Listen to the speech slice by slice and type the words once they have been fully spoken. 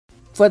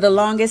For the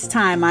longest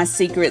time, I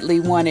secretly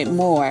wanted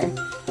more.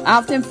 I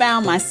often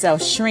found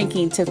myself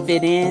shrinking to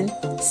fit in,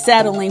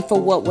 settling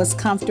for what was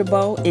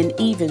comfortable, and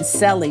even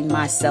selling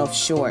myself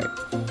short.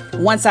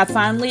 Once I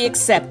finally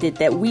accepted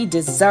that we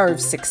deserve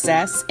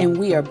success and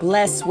we are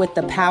blessed with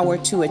the power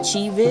to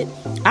achieve it,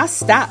 I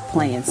stopped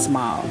playing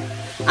small.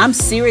 I'm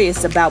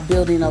serious about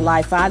building a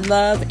life I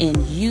love, and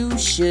you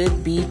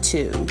should be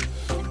too.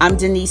 I'm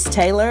Denise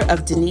Taylor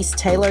of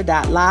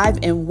DeniseTaylor.live,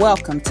 and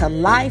welcome to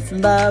Life,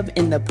 Love,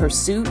 and the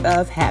Pursuit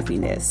of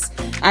Happiness.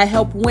 I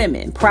help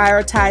women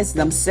prioritize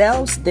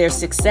themselves, their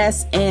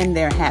success, and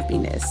their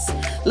happiness.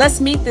 Let's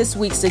meet this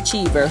week's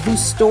achiever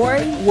whose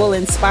story will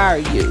inspire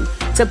you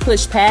to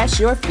push past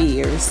your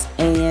fears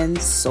and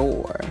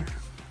soar.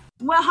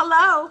 Well,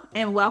 hello,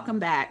 and welcome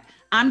back.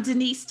 I'm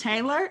Denise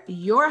Taylor,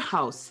 your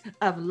host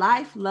of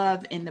Life,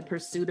 Love, and the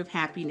Pursuit of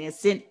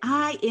Happiness, and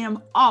I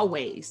am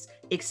always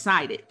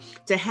excited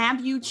to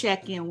have you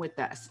check in with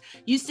us.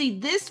 You see,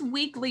 this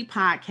weekly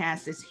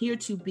podcast is here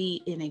to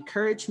be an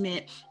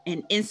encouragement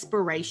and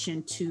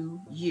inspiration to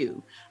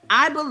you.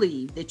 I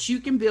believe that you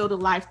can build a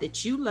life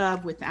that you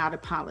love without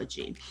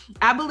apology.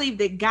 I believe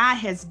that God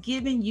has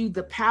given you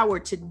the power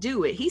to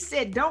do it. He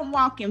said, don't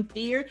walk in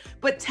fear,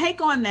 but take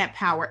on that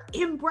power.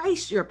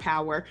 Embrace your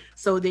power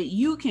so that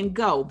you can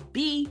go,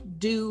 be,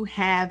 do,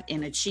 have,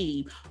 and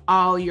achieve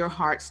all your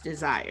heart's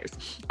desires.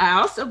 I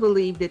also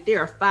believe that there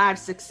are 5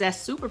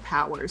 success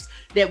superpowers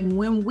that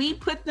when we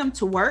put them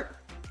to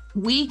work,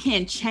 we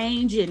can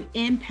change and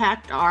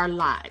impact our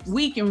lives.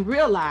 We can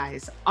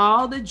realize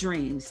all the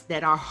dreams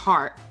that our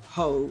heart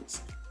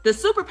holds. The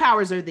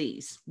superpowers are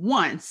these.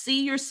 1,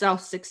 see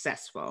yourself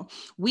successful.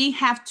 We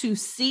have to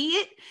see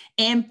it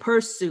and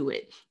pursue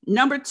it.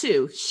 Number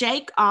 2,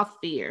 shake off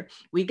fear.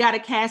 We got to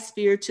cast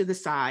fear to the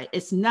side.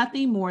 It's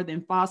nothing more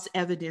than false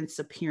evidence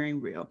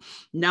appearing real.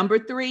 Number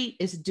 3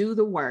 is do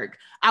the work.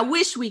 I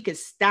wish we could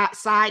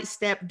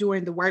sidestep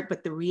doing the work,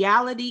 but the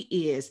reality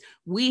is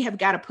we have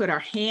got to put our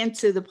hand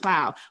to the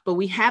plow, but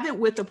we have it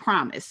with a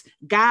promise.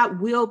 God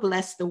will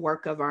bless the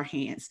work of our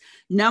hands.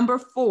 Number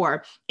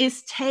 4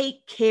 is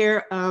take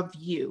care of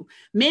you.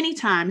 Many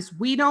times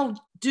we don't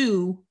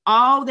do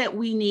all that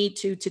we need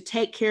to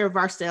take care of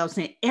ourselves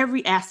in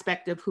every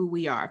aspect of who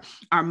we are.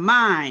 Our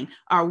mind,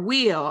 our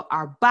will,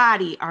 our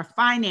body, our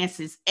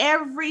finances,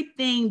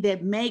 everything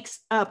that makes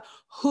up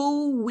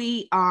who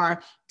we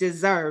are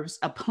deserves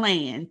a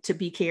plan to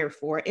be cared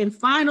for. And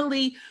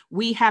finally,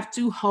 we have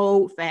to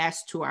hold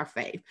fast to our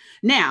faith.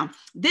 Now,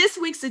 this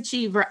week's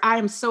achiever, I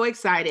am so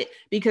excited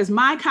because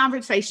my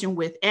conversation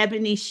with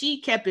Ebony,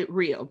 she kept it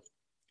real.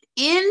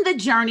 In the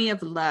journey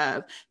of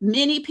love,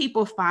 many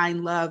people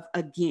find love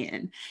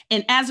again.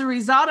 And as a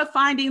result of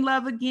finding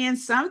love again,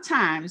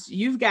 sometimes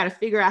you've got to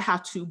figure out how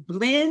to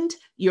blend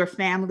your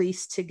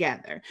families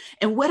together.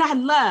 And what I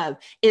love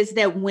is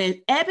that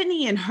when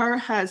Ebony and her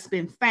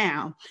husband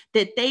found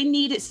that they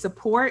needed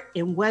support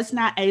and was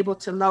not able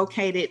to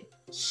locate it,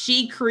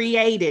 she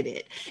created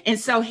it. And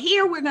so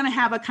here we're going to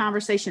have a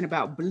conversation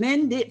about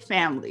blended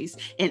families.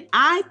 And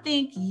I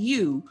think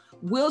you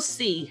will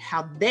see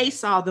how they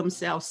saw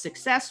themselves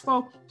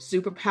successful,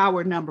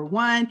 superpower number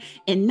 1.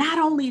 And not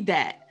only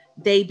that,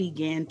 they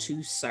began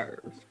to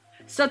serve.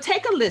 So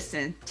take a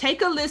listen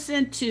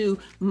to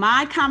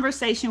my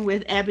conversation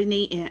with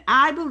Ebony, and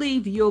I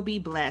believe you'll be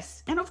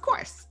blessed. And of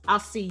course, I'll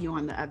see you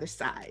on the other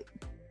side.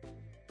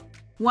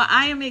 Well,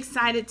 I am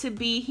excited to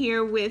be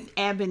here with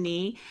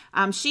Ebony.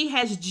 She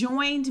has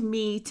joined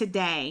me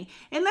today.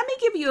 And let me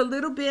give you a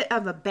little bit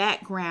of a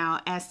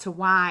background as to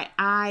why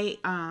I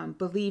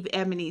believe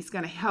Ebony is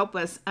going to help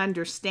us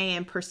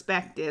understand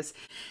perspectives.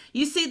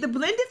 You see, the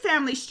blended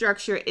family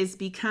structure is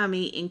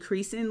becoming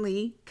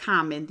increasingly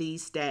common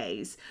these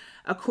days.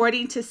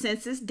 According to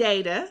census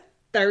data,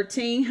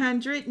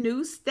 1,300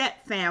 new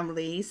step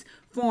families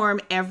form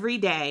every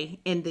day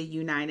in the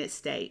United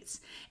States.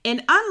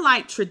 And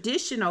unlike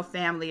traditional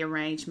family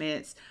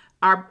arrangements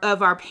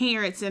of our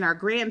parents and our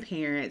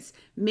grandparents,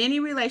 many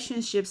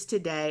relationships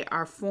today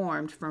are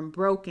formed from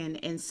broken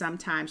and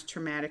sometimes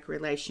traumatic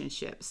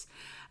relationships.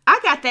 I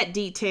got that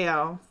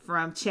detail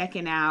from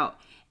checking out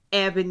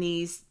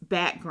Ebony's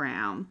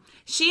background.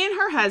 She and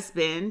her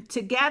husband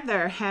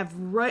together have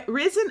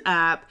risen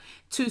up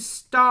to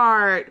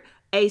start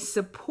a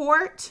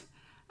support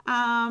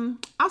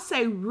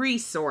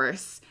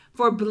resource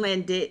for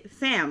blended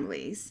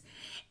families.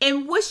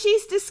 And what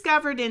she's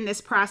discovered in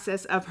this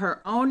process of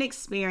her own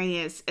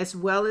experience, as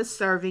well as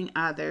serving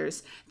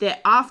others, that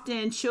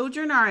often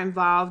children are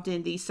involved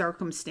in these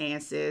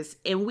circumstances,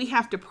 and we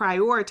have to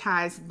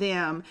prioritize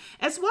them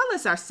as well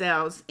as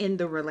ourselves in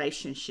the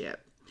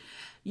relationship.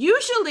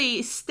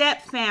 Usually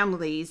step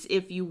families,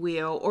 if you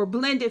will, or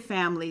blended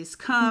families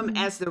come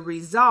as the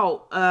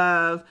result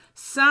of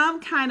some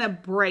kind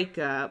of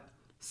breakup,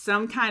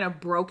 some kind of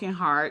broken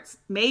hearts,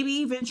 maybe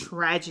even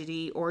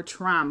tragedy or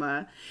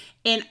trauma.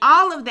 And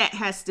all of that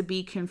has to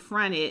be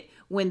confronted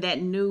when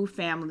that new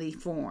family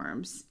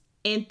forms.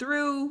 And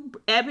through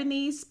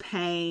Ebony's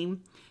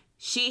pain,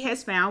 she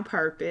has found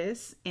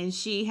purpose and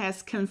she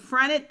has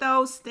confronted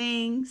those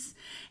things,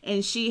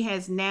 and she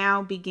has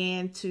now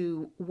began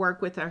to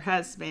work with her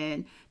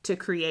husband to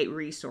create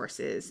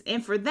resources.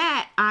 And for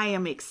that, I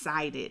am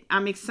excited.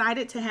 I'm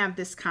excited to have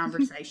this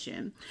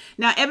conversation.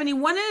 Now, Ebony,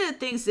 one of the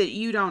things that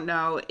you don't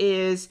know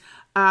is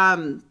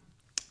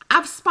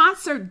I've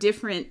sponsored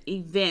different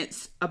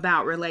events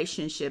about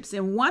relationships.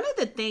 And one of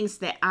the things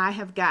that I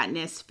have gotten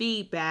as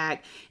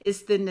feedback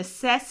is the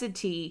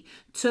necessity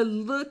to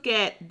look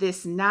at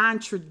this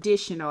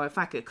non-traditional, if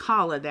I could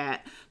call it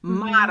that,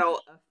 model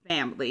of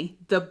family,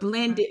 the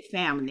blended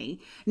family.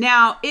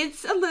 Now,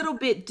 it's a little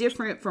bit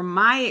different from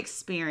my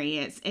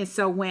experience. And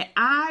so when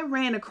I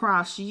ran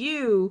across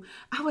you,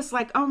 I was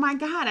like, oh my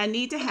God, I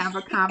need to have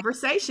a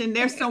conversation.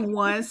 There's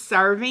someone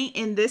serving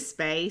in this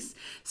space,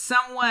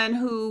 someone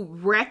who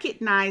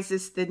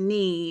recognizes the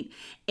need,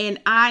 and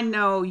I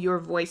know your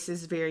voice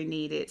is very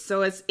needed.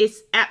 So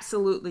it's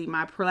absolutely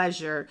my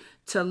pleasure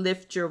to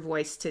lift your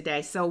voice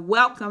today. So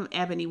welcome,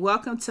 Ebony.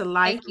 Welcome to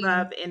Life,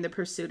 Love, and the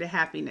Pursuit of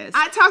Happiness.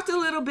 I talked a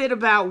little bit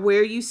about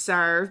where you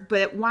serve,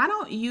 but why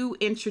don't you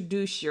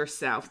introduce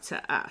yourself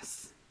to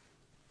us?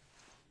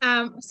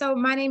 So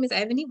my name is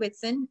Ebony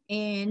Whitson,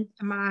 and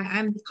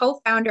I'm the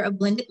co-founder of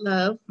Blended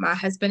Love. My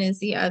husband is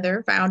the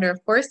other founder,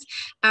 of course.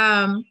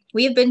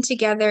 We have been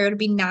together, it'll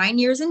be 9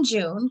 years in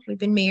June. We've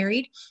been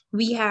married.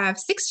 We have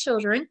 6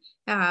 children.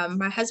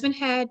 My husband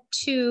had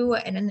 2,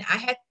 and then I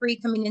had 3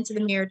 coming into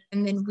the marriage,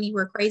 and then we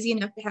were crazy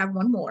enough to have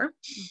one more.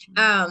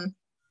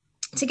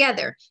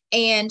 Together.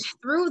 And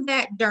through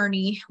that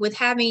journey with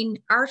having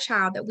our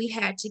child that we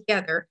had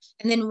together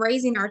and then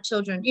raising our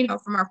children,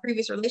 from our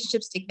previous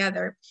relationships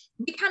together,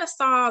 we kind of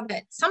saw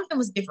that something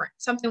was different,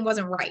 something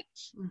wasn't right.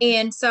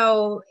 And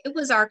so it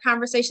was our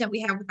conversation that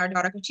we had with our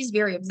daughter, because she's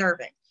very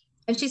observant.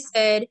 And she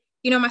said,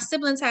 my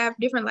siblings have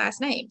different last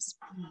names.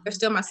 They're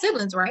still my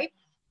siblings, right?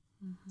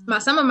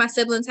 Some of my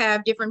siblings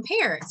have different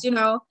parents,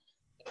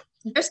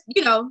 there's,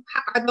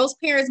 are those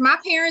parents my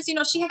parents?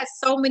 She had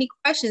so many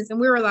questions, and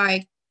we were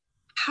like,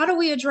 how do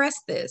we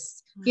address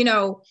this?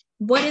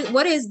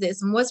 What is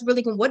this? And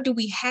what do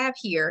we have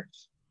here?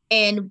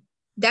 And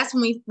that's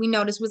when we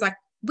noticed, was like,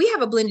 we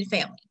have a blended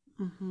family.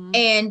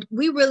 And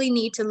we really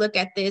need to look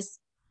at this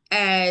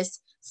as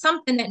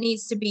something that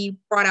needs to be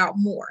brought out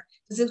more,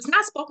 because it's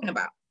not spoken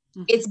about.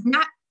 It's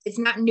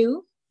not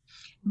new,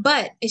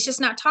 but it's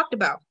just not talked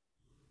about.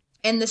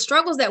 And the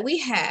struggles that we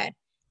had,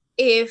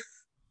 if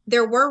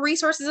there were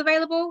resources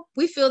available,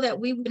 we feel that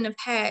we wouldn't have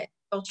had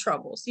those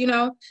troubles. We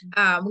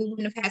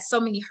wouldn't have had so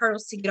many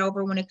hurdles to get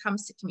over when it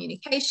comes to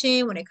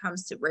communication, when it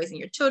comes to raising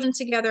your children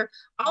together,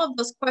 all of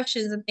those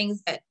questions and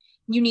things that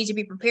you need to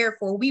be prepared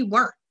for. We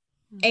weren't.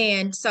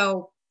 And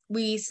so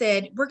we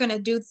said, we're going to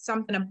do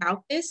something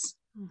about this.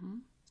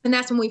 And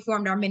that's when we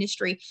formed our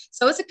ministry.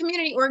 So it's a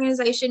community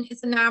organization.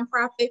 It's a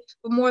nonprofit,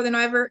 but more than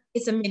ever,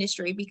 it's a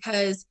ministry,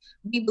 because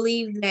we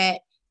believe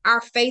that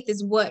our faith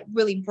is what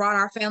really brought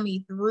our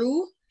family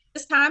through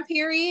this time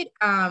period,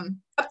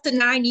 up to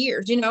 9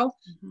 years, and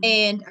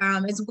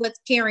it's what's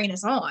carrying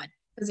us on,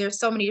 because there's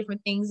so many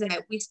different things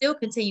that we still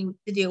continue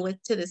to deal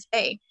with to this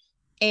day.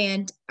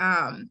 And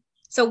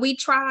so we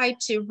try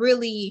to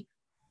really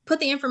put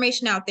the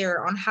information out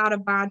there on how to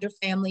bond your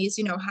families,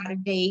 how to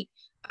date,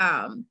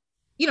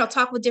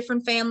 talk with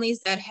different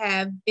families that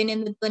have been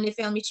in the blended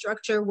family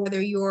structure,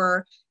 whether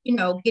you're,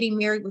 getting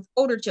married with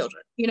older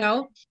children,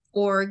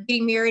 or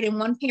getting married and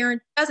one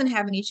parent doesn't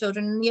have any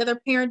children and the other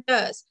parent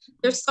does.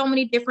 There's so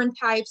many different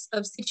types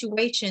of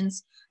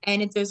situations,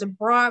 and there's a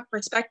broad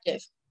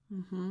perspective.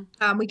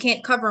 We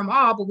can't cover them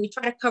all, but we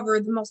try to cover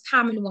the most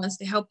common ones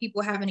to help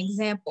people have an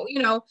example,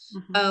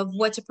 of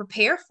what to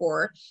prepare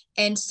for.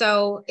 And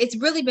so it's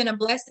really been a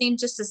blessing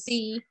just to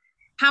see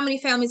how many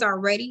families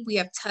already we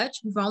have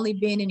touched. We've only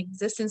been in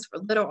existence for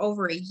a little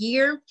over a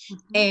year,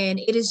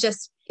 and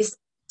it's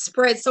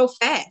spread so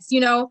fast,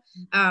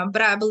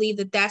 but I believe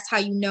that that's how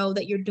you know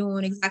that you're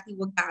doing exactly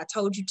what God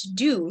told you to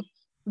do,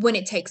 when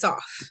it takes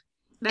off.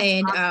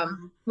 That's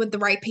awesome. With the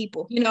right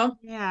people,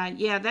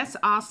 Yeah, that's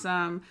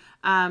awesome.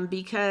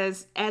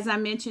 Because as I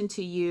mentioned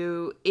to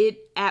you, it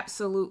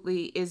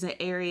absolutely is an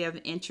area of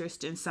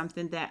interest and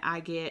something that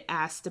I get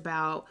asked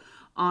about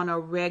on a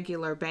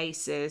regular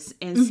basis.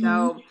 And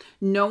so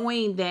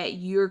knowing that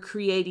you're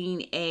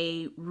creating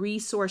a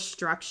resource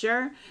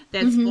structure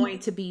that's going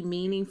to be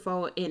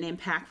meaningful and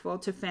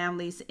impactful to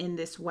families in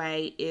this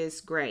way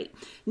is great.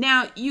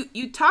 Now,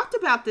 you talked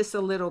about this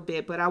a little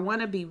bit, but I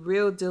want to be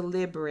real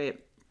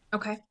deliberate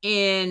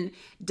in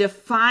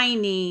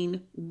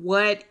defining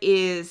what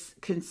is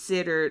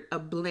considered a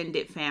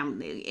blended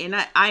family. And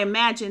I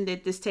imagine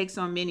that this takes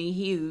on many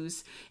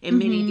hues and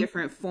many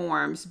different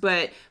forms,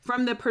 but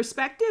from the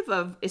perspective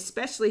of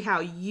especially how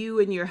you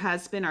and your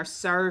husband are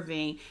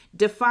serving,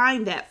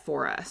 define that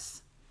for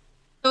us.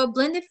 So a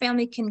blended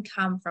family can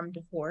come from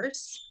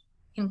divorce,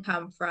 can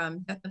come from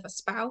death of a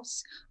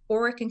spouse,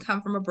 or it can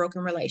come from a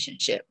broken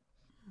relationship.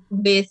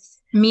 With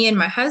me and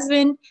my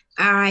husband,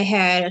 I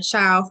had a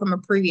child from a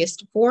previous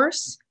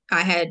divorce.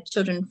 I had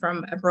children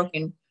from a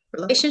broken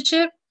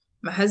relationship.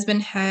 My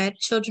husband had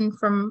children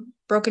from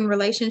broken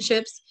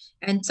relationships.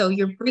 And so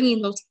you're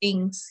bringing those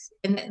things,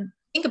 and then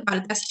think about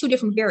it, that's two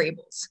different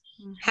variables.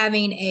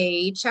 Having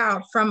a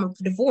child from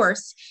a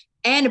divorce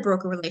and a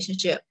broken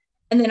relationship,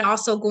 and then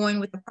also going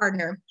with a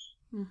partner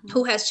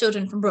who has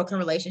children from broken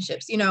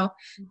relationships.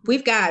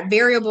 We've got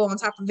variable on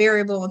top of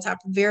variable on top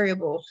of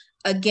variable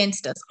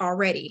against us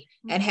already,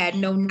 and had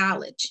no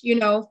knowledge,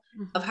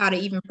 of how to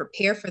even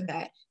prepare for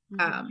that.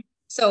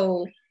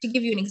 So to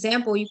give you an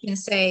example, you can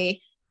say,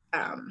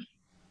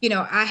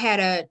 I had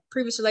a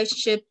previous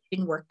relationship,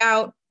 didn't work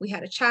out. We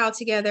had a child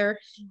together,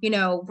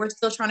 we're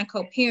still trying to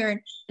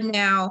co-parent. And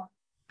now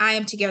I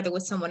am together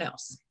with someone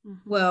else.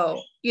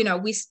 Well,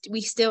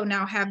 we still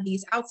now have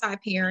these outside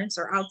parents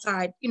or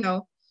outside,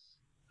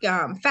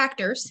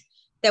 factors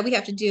that we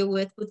have to deal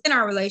with within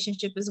our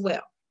relationship as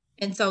well.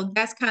 And so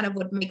that's kind of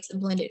what makes a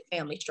blended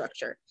family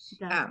structure.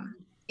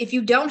 If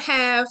you don't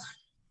have,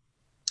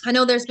 I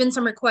know there's been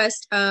some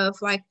requests of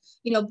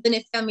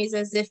blended families,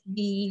 as if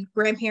the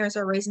grandparents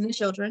are raising the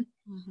children,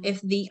 if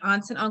the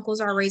aunts and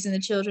uncles are raising the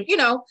children,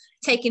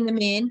 taking them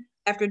in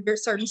after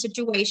certain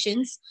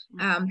situations.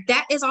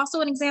 That is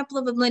also an example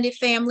of a blended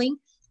family,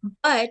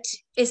 but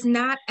it's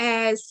not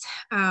as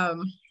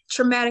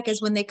traumatic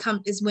as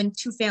when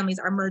two families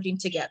are merging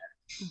together.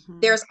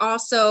 There's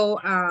also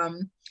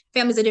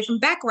families of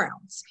different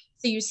backgrounds.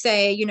 So you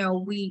say,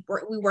 we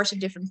worship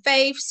different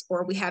faiths,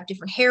 or we have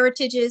different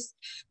heritages.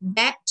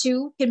 That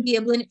too can be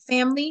a blended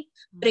family.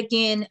 But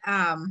again,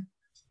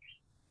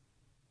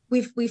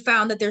 we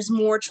found that there's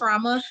more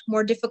trauma,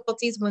 more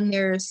difficulties when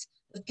there's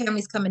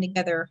families coming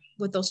together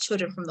with those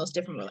children from those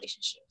different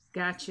relationships.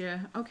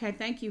 Gotcha. Okay,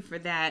 thank you for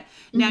that.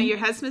 Now, your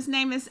husband's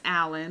name is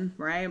Alan,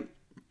 right?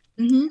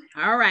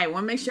 All right.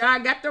 Want to make sure I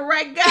got the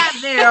right guy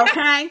there.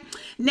 Okay.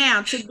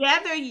 Now,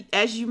 together,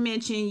 as you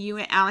mentioned, you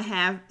and Alan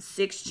have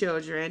 6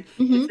 children.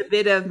 It's a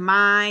bit of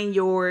mine,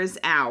 yours,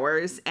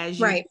 ours, as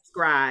you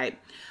described.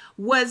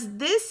 Was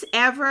this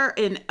ever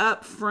an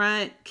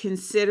upfront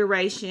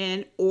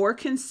consideration or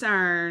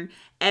concern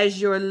as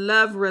your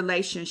love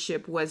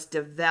relationship was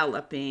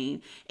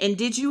developing? And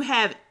did you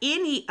have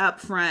any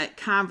upfront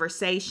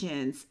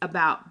conversations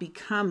about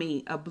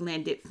becoming a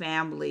blended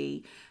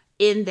family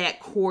in that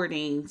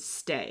courting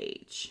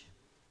stage?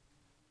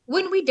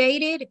 When we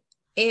dated,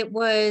 it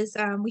was,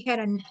 we had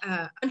an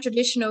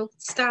untraditional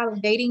style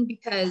of dating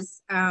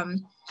because,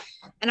 and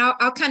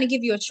I'll kind of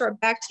give you a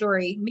short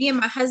backstory. Me and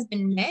my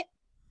husband met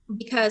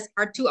because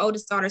our 2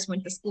 oldest daughters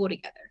went to school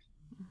together.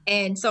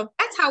 And so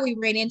that's how we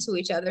ran into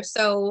each other.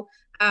 So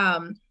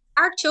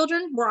our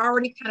children were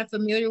already kind of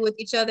familiar with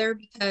each other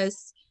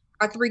because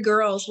our 3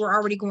 girls were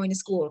already going to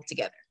school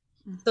together.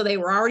 So they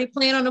were already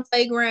playing on the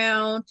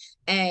playground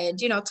and,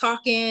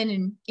 talking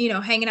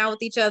and, hanging out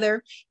with each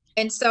other.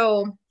 And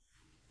so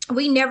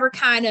we never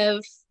kind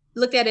of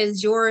looked at it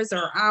as yours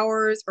or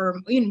ours or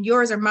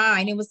yours or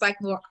mine. It was like,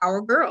 well,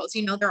 our girls,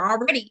 they're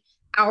already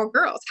our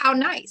girls. How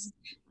nice.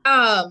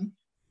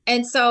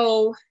 And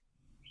so,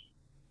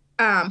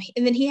 and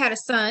then he had a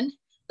son,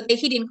 but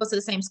he didn't go to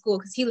the same school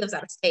because he lives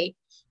out of state.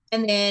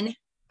 And then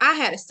I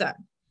had a son.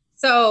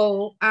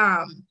 So,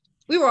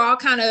 we were all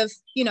kind of,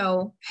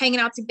 hanging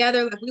out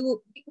together. Like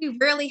we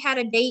rarely had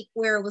a date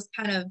where it was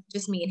kind of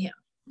just me and him,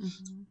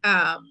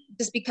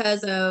 just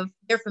because of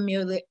their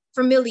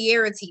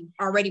familiarity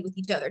already with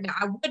each other. Now,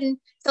 I wouldn't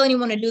tell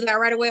anyone to do that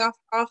right away off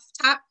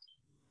top.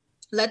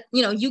 Let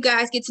you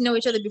guys get to know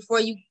each other before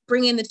you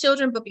bring in the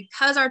children. But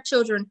because our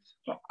children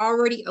were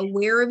already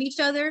aware of each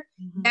other,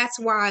 that's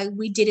why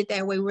we did it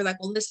that way. We're like,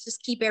 well, let's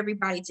just keep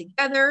everybody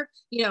together.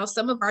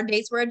 Some of our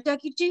dates were at Chuck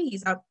E.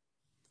 Cheese.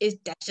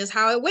 That's just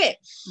how it went.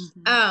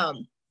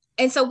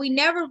 And so we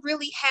never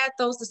really had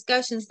those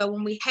discussions. So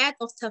when we had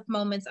those tough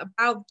moments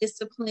about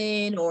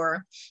discipline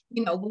or,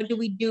 what do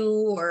we do?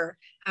 Or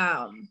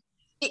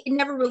it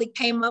never really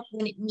came up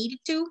when it needed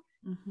to.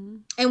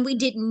 And we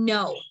didn't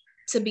know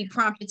to be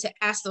prompted to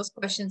ask those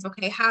questions.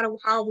 Okay, how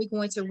are we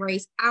going to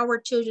raise our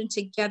children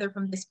together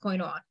from this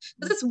point on?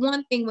 Because it's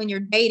one thing when you're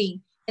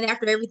dating and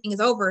after everything is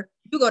over,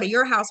 you go to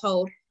your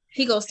household,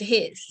 he goes to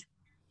his.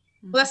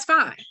 Well, that's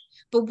fine.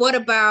 But what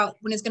about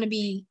when it's going to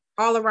be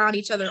all around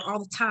each other all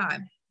the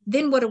time?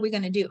 Then what are we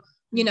going to do?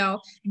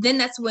 Then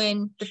that's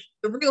when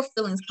the real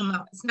feelings come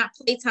out. It's not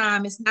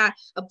playtime. It's not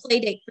a play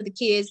date for the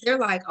kids. They're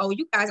like, oh,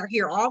 you guys are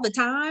here all the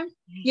time.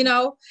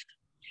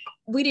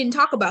 We didn't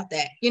talk about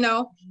that,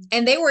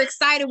 and they were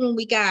excited when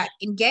we got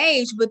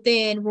engaged. But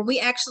then when we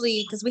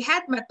actually, because we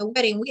had them at the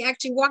wedding, we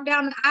actually walked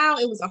down the aisle.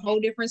 It was a whole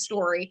different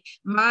story.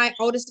 My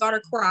oldest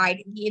daughter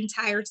cried the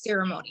entire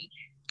ceremony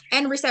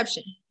and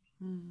reception.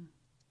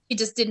 She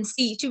just didn't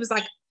see. She was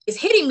like, it's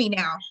hitting me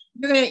now.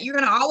 You're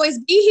gonna always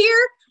be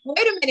here. Wait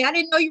a minute. I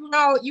didn't know you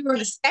were going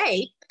to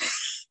stay.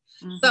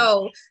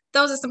 So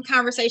those are some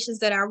conversations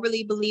that I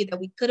really believe that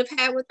we could have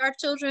had with our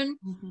children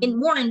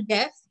in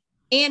depth,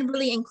 and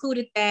really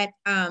included that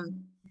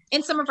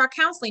in some of our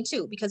counseling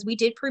too, because we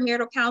did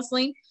premarital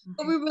counseling,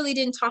 but we really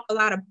didn't talk a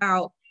lot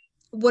about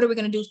what are we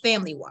going to do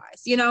family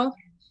wise.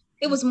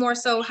 It was more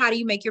so, how do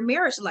you make your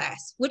marriage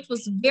last, which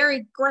was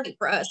very great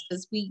for us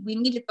because we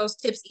needed those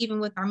tips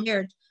even with our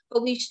marriage.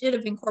 but we should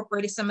have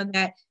incorporated some of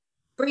that.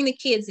 Bring the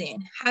kids in.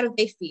 How do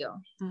they feel?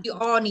 You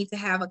all need to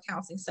have a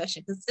counseling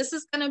session because this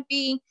is going to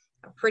be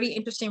a pretty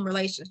interesting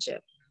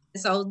relationship.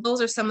 So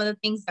those are some of the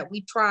things that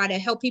we try to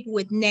help people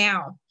with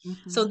now,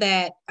 so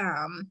that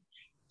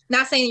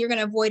not saying you're going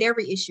to avoid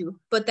every issue,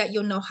 but that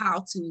you'll know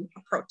how to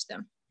approach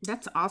them.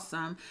 That's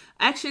awesome.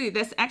 Actually,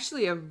 that's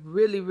actually a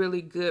really,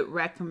 really good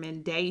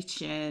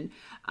recommendation,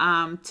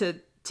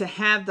 to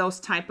have those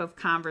type of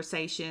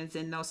conversations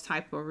and those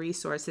type of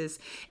resources.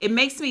 It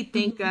makes me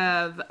think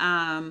of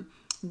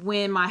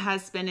when my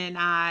husband and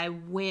I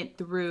went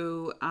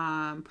through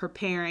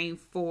preparing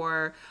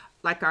for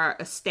like our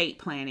estate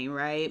planning,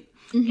 right?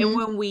 And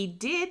when we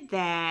did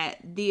that,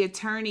 the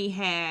attorney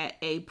had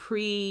a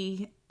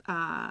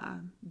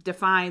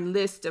defined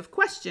list of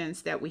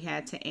questions that we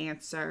had to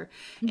answer.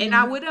 And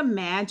I would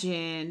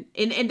imagine,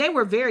 and they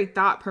were very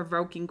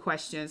thought-provoking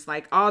questions,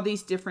 like all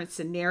these different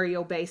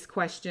scenario-based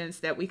questions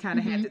that we kind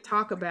of had to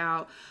talk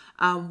about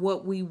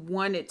what we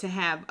wanted to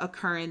have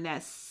occur in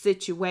that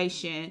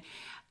situation.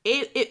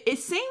 It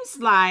seems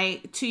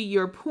like, to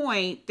your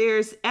point,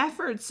 there's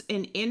efforts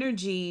and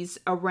energies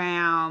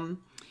around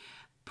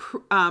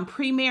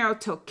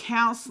premarital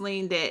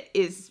counseling that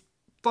is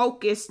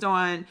focused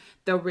on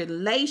the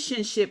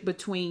relationship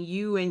between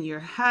you and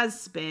your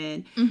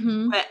husband.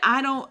 But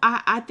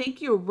I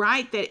think you're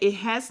right that it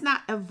has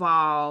not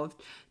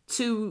evolved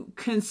to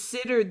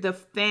consider the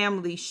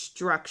family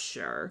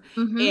structure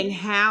and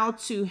how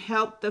to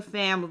help the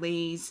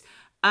families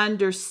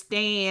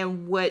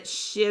understand what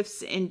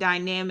shifts and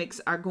dynamics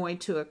are going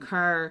to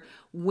occur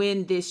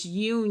when this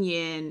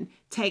union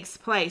takes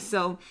place.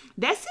 So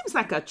that seems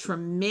like a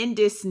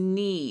tremendous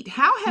need.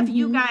 How have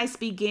you guys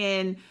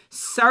begun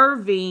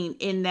serving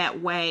in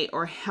that way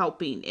or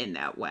helping in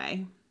that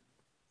way?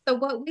 So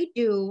what we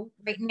do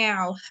right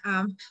now,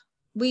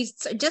 we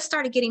just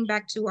started getting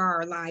back to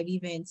our live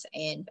events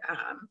and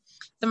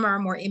some of our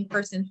more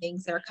in-person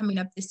things that are coming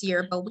up this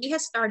year. But we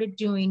have started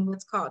doing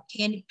what's called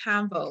Candid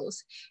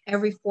Convos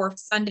every fourth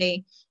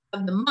Sunday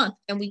of the month.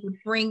 And we would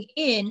bring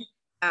in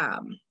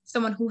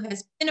someone who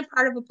has been a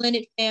part of a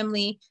blended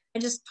family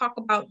and just talk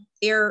about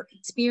their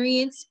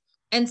experience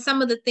and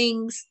some of the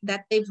things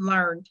that they've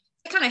learned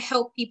to kind of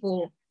help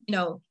people,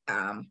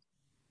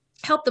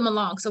 help them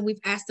along. So we've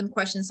asked them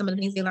questions, some of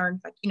the things they learned,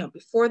 like,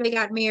 before they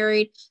got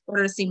married, what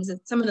are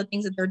some of the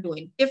things that they're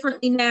doing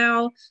differently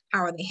now? How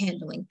are they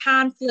handling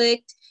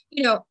conflict?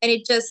 And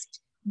it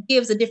just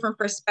gives a different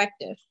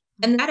perspective.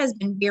 And that has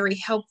been very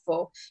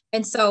helpful.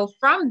 And so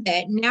from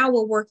that, now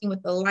we're working with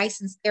a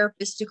licensed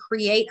therapist to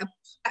create a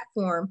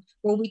platform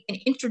where we can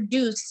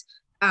introduce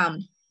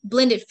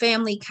blended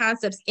family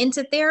concepts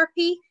into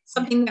therapy,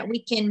 something that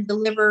we can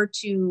deliver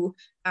to,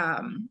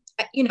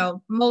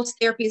 most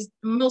therapies,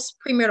 most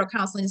premarital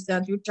counseling is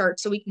done through church.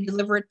 So we can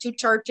deliver it to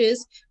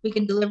churches, we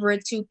can deliver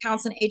it to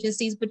counseling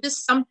agencies, but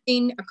just a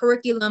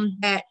curriculum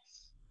that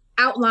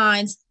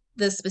outlines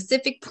the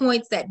specific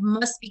points that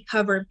must be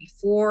covered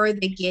before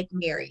they get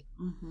married,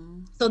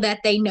 so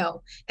that they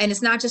know. And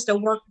it's not just a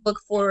workbook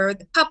for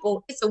the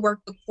couple, it's a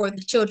workbook for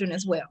the children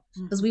as well,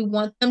 because we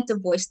want them to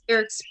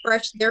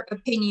express their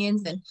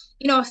opinions. And,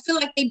 I feel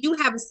like they do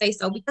have a say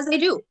so, because they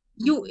do.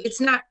 It's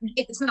not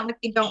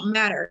like they don't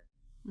matter.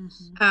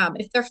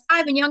 If they're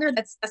 5 and younger,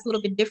 that's a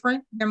little bit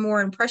different. They're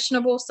more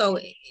impressionable. So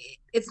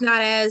it's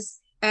not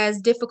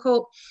as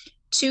difficult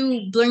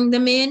to bring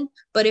them in.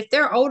 But if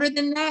they're older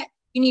than that,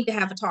 you need to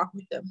have a talk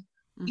with them.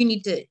 You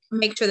need to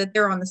make sure that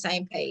they're on the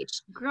same page.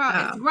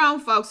 It's grown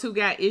folks who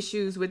got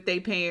issues with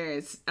their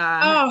parents'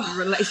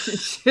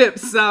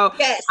 relationships. So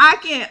yes. I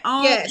can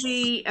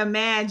only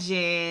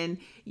imagine,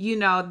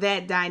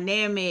 that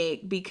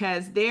dynamic,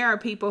 because there are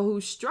people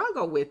who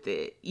struggle with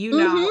it,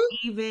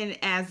 even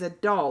as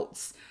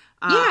adults.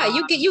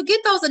 You get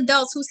those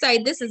adults who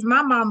say, this is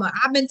my mama,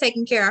 I've been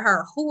taking care of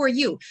her. Who are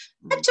you?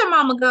 Let your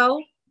mama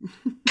go.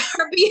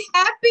 Or be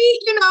happy,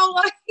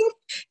 like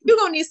you're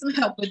gonna need some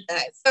help with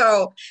that.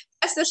 So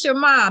that's just your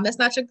mom. That's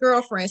not your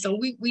girlfriend. So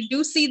we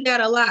do see that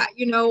a lot,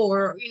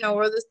 or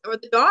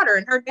the daughter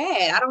and her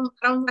dad. I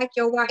don't like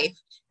your wife.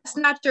 That's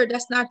not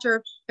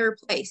your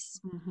place.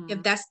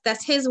 If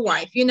that's his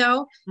wife, you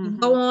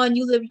go on,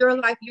 you live your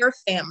life, your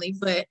family,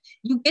 but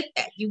you get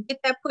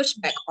that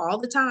pushback all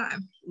the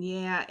time.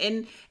 Yeah.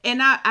 And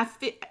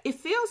it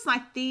feels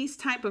like these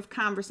type of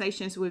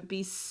conversations would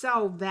be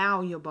so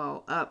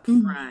valuable up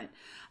front.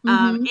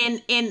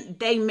 And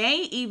they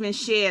may even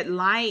shed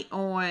light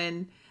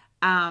on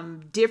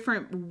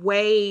different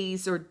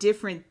ways or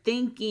different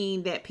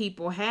thinking that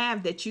people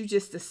have, that you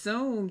just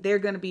assume they're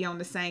going to be on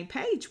the same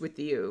page with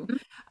you.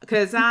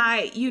 Because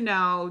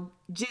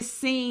just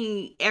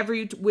seeing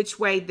every which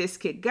way this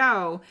could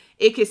go,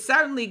 it could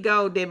certainly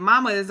go that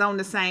mama is on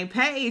the same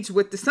page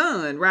with the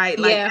son, right?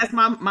 Like, that's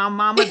my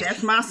mama,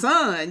 that's my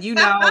son,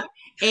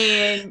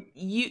 and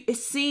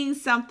seeing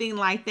something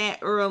like that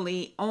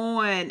early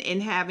on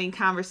and having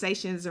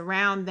conversations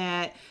around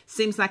that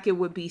seems like it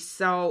would be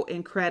so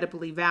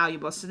incredibly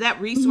valuable. So that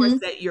resource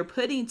that you're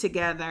putting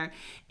together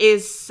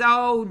is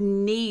so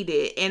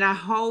needed. And I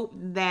hope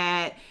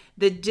that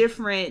the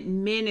different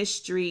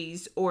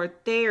ministries or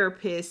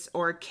therapists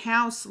or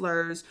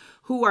counselors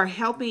who are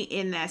helping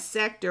in that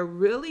sector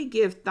really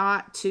give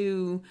thought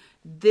to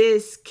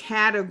this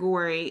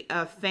category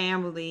of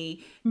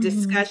family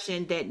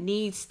discussion that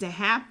needs to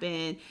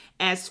happen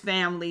as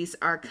families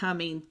are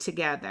coming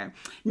together.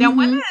 Now,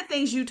 one of the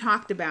things you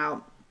talked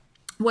about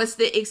was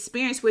the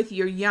experience with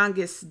your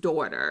youngest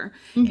daughter.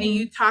 And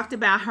you talked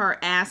about her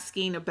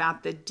asking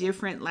about the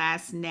different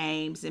last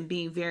names and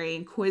being very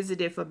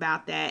inquisitive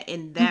about that,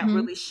 and that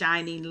really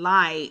shining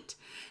light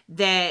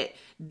that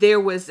there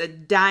was a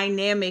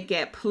dynamic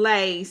at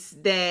place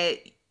that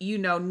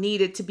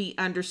needed to be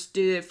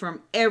understood from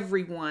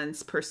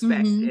everyone's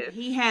perspective.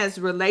 He has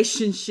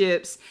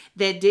relationships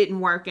that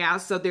didn't work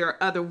out, so there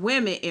are other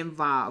women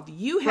involved.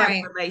 You have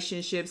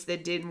relationships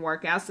that didn't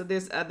work out, so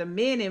there's other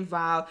men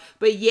involved.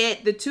 But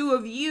yet the two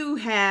of you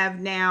have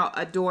now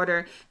a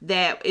daughter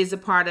that is a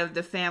part of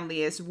the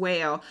family as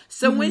well.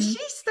 So when she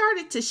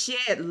started to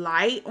shed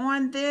light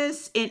on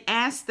this and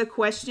ask the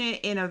question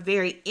in a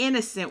very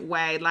innocent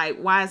way, like,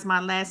 why is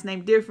my last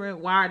name different?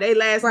 Why are they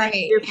last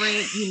names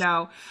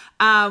different?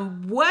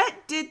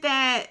 What did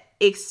that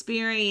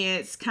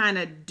experience kind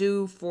of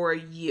do for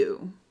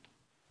you?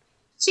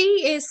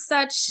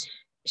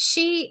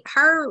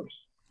 Her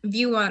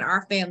view on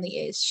our family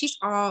is she's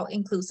all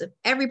inclusive.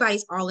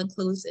 Everybody's all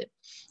inclusive.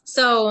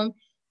 So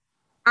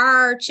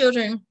our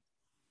children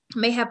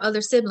may have other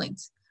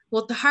siblings.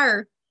 Well, to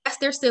her, that's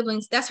their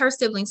siblings. That's her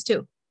siblings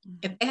too.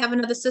 If they have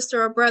another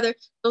sister or brother,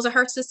 those are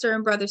her sister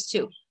and brothers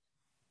too.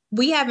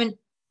 We haven't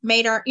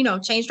made our,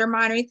 changed her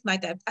mind or anything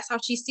like that. That's how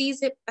she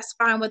sees it. That's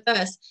fine with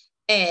us.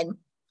 And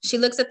she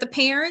looks at the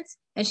parents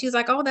and she's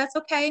like, oh, that's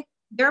okay.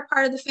 They're a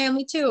part of the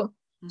family too.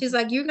 She's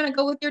like, you're going to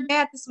go with your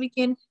dad this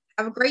weekend.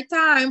 Have a great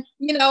time.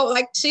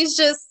 Like she's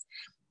just,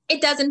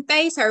 it doesn't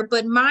faze her.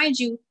 But mind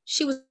you,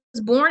 she was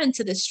born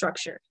into this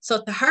structure.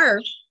 So to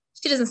her,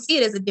 she doesn't see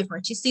it as a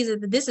difference. She sees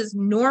it that this is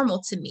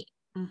normal to me,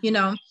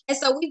 And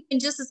so we've been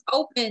just as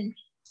open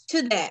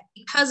to that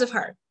because of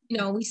her.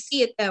 We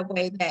see it that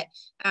way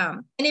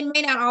and it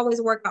may not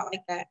always work out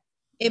like that.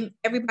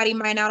 Everybody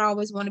might not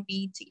always want to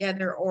be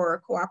together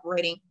or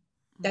cooperating.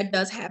 That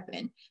does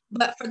happen.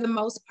 But for the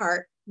most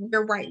part,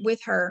 we're right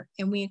with her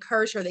and we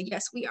encourage her that,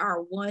 yes, we are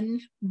one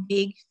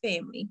big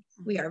family.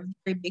 We are a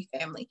very big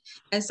family.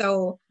 And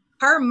so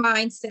her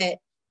mindset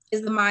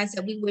is the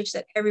mindset we wish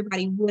that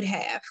everybody would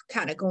have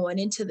kind of going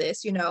into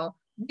this.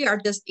 We are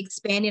just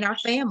expanding our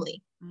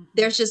family.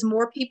 There's just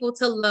more people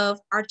to love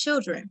our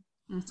children.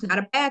 It's not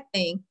a bad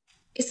thing.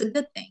 It's a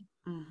good thing,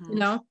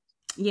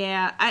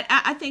 Yeah,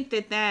 I think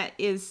that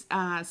is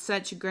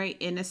such great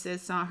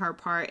innocence on her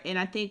part. And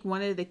I think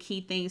one of the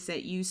key things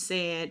that you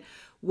said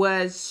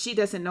was she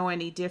doesn't know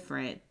any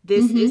different.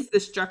 This is the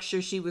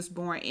structure she was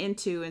born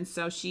into. And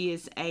so she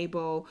is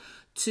able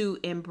to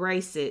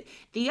embrace it.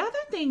 The other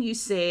thing you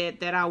said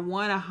that I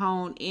want to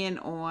hone in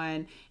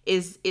on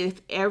is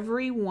if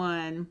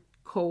everyone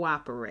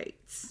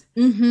cooperates,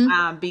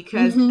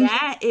 because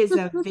that is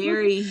a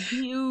very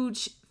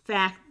huge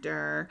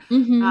factor,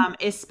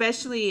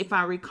 especially if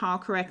I recall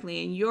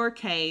correctly in your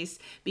case,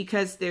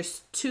 because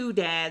there's two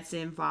dads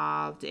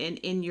involved, and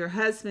in your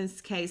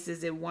husband's case,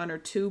 is it one or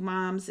two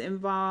moms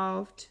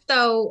involved?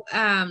 So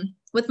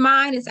with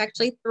mine, it's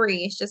actually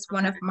three. It's just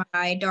one of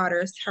my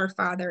daughters. Her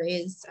father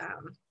is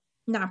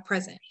not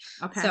present.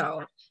 Okay.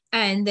 So,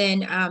 and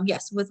then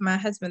yes, with my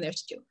husband,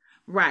 there's two.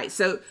 Right.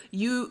 So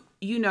you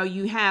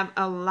have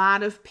a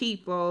lot of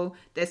people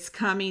that's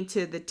coming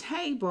to the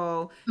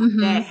table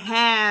that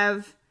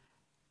have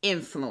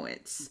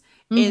influence.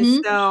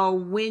 And so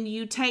when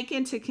you take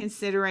into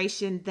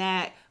consideration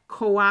that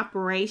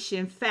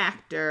cooperation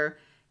factor,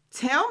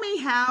 tell me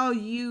how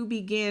you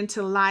begin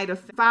to light a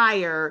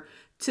fire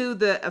to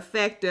the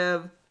effect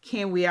of,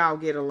 can we all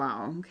get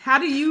along? How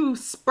do you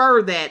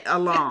spur that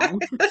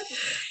along?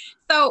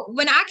 So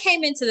when I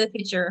came into the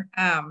picture,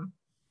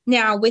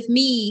 now with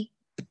me,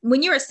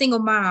 when you're a single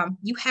mom,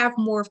 you have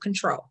more of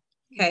control.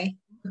 Okay.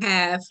 You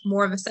have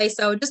more of a say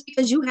so just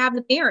because you have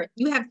the parent,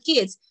 you have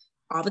kids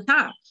all the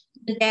time.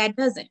 The dad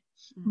doesn't.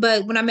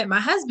 But when I met my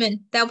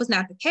husband, that was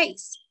not the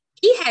case.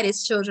 He had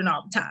his children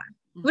all the time,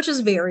 which is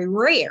very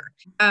rare.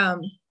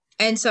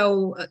 And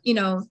so,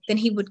 then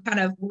he would kind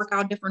of work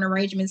out different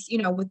arrangements,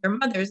 with their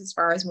mothers as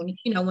far as when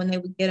they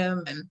would get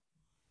them. And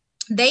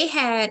they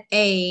had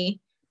a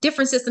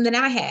different system than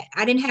I had.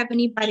 I didn't have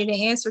anybody to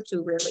answer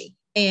to really.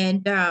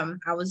 And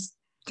I was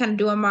kind of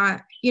doing my,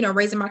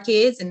 raising my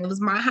kids, and it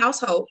was my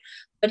household.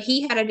 But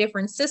he had a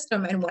different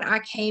system. And when I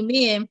came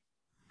in,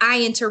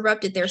 I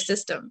interrupted their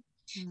system.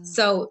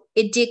 So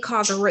it did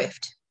cause a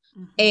rift.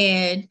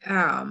 And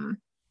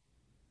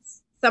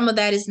some of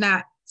that is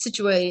not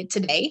situated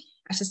today,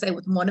 I should say,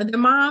 with one of the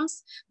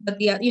moms, but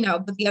the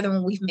other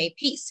one we've made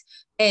peace.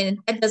 And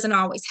that doesn't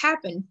always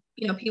happen.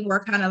 People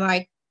are kind of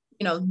like,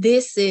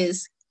 this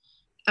is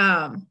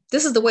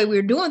the way we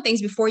were doing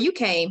things before you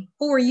came.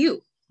 Who are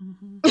you?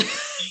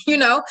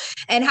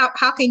 And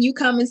how can you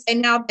come and say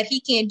now that he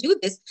can't do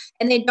this?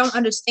 And they don't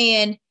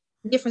understand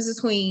the difference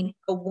between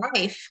a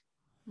wife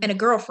and a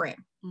girlfriend.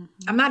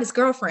 I'm not his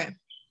girlfriend.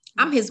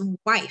 I'm his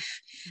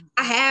wife.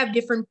 I have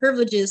different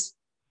privileges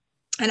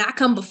and I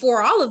come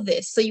before all of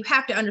this. So you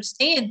have to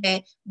understand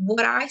that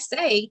what I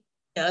say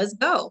does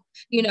go,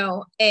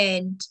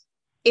 and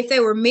if they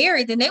were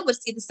married, then they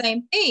would see the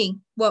same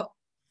thing. Well,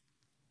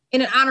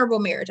 in an honorable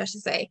marriage, I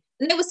should say,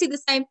 and they would see the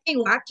same thing.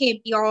 Well, I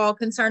can't be all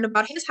concerned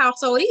about his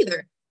household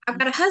either. I've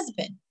got a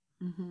husband.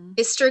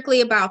 It's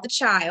strictly about the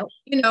child,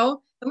 and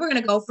we're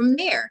going to go from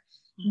there.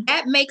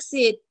 That makes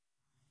it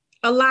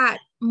a lot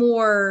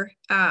more,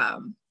 I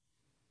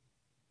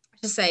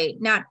should say,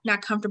 not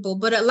comfortable,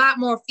 but a lot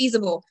more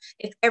feasible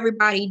if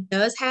everybody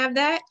does have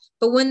that.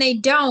 But when they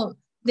don't,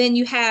 then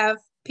you have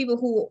people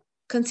who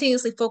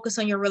continuously focus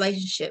on your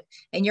relationship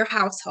and your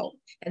household,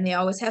 and they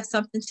always have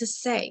something to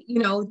say,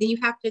 then you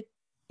have to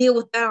deal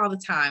with that all the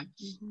time.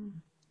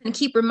 And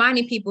keep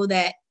reminding people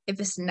that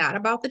if it's not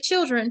about the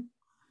children,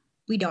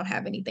 we don't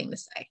have anything to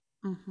say.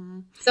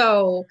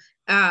 So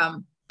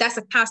that's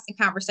a constant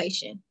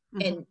conversation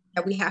and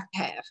that we have to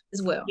have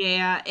as well.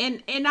 Yeah.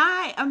 And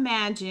I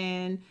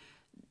imagine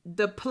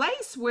the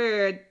place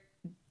where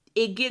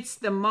it gets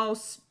the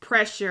most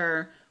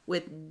pressure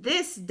with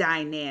this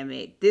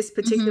dynamic, this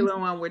particular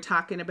one we're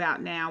talking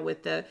about now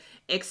with the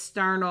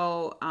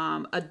external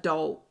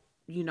adult,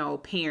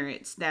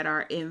 parents that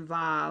are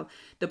involved,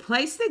 the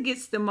place that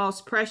gets the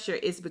most pressure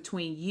is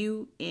between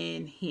you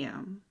and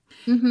him.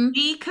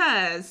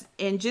 Because,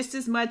 and just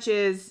as much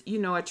as,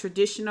 a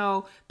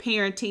traditional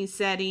parenting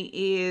setting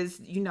is,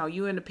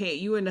 you and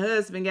the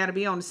husband got to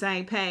be on the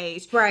same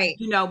page. Right.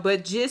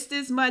 But just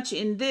as much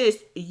in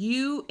this,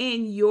 you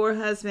and your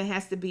husband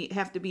have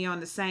to be on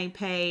the same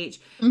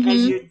page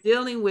as you're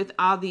dealing with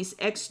all these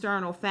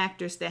external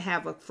factors that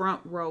have a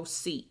front row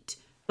seat.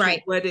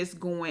 Right. What is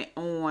going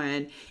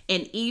on,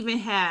 and even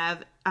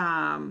have,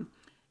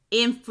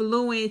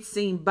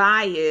 influencing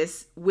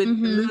bias with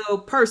the little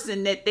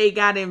person that they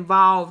got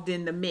involved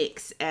in the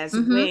mix as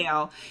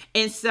well.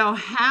 And so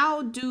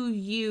how do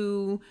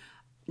you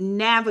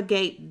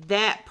navigate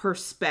that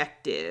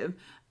perspective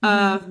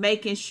of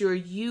making sure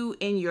you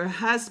and your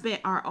husband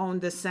are on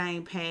the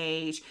same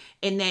page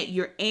and that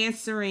you're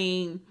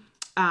answering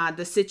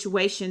the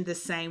situation the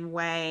same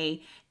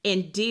way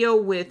and deal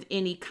with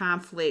any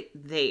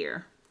conflict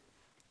there?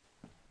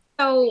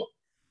 So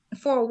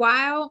for a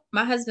while,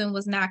 my husband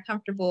was not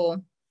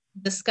comfortable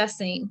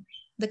discussing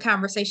the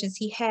conversations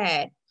he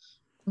had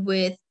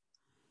with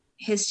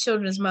his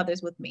children's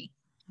mothers with me.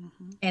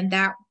 And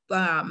that,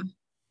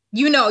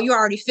 you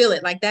already feel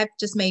it. Like that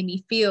just made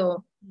me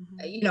feel,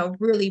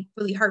 really,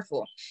 really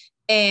hurtful.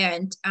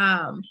 And,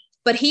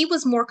 but he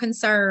was more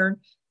concerned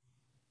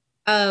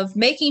of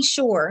making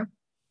sure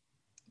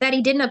that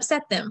he didn't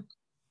upset them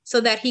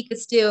so that he could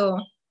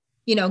still,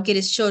 get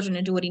his children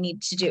and do what he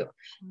needed to do.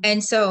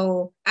 And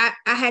so I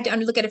had to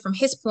look at it from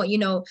his point,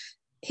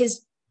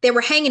 they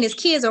were hanging his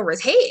kids over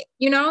his head,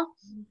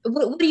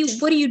 what do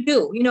you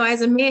do?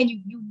 As a man,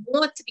 you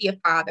want to be a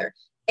father.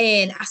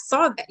 And I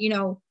saw that,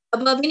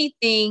 above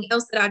anything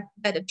else that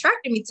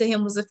attracted me to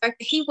him was the fact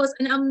that he was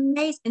an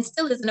amazing and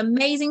still is an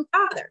amazing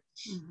father.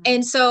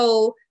 And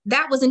so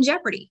that was in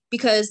jeopardy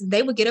because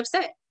they would get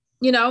upset,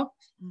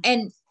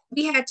 and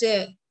we had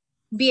to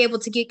be able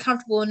to get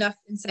comfortable enough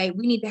and say,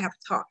 we need to have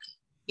a talk.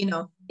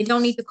 They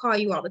don't need to call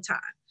you all the time.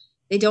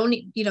 They don't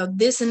need,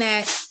 this and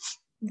that.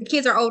 The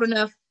kids are old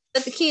enough.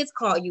 Let the kids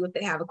call you if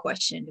they have a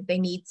question, if they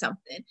need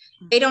something.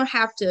 They don't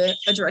have to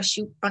address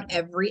you on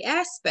every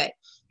aspect.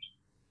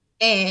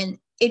 And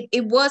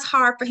it was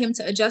hard for him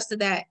to adjust to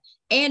that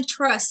and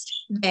trust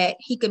that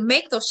he could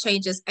make those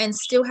changes and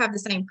still have the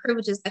same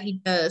privileges that he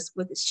does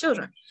with his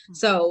children.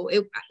 So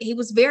he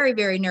was very,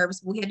 very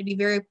nervous. We had to be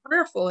very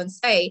prayerful and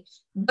say,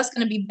 what's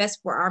going to be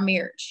best for our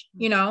marriage?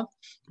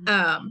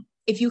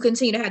 If you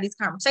continue to have these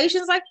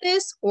conversations like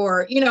this,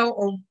 or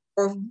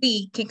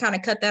we can kind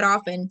of cut that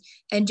off and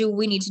do what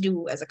we need to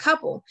do as a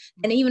couple.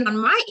 And even on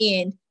my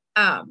end,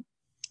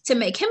 to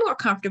make him more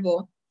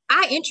comfortable,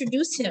 I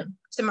introduced him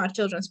to my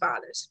children's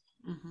fathers.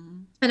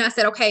 And I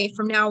said, okay,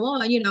 from now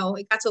on,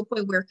 it got to a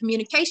point where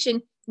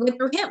communication went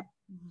through him.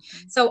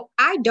 So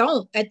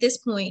at this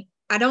point,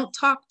 I don't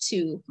talk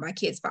to my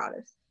kids'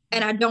 fathers.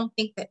 And I don't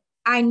think that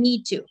I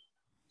need to.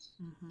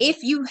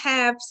 If you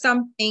have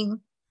something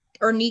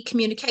or need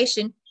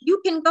communication,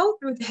 you can go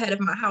through the head of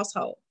my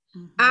household.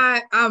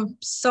 I'm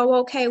so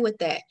okay with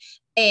that.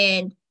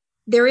 And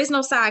there is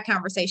no side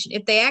conversation.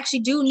 If they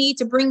actually do need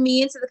to bring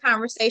me into the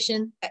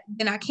conversation,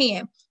 then I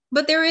can.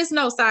 But there is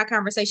no side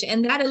conversation.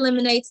 And that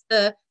eliminates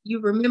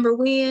you remember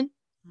when,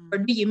 or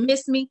do you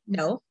miss me?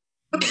 No.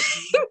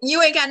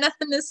 You ain't got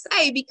nothing to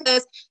say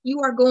because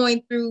you are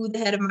going through the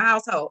head of my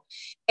household.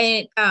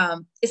 And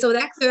so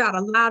that cleared out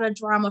a lot of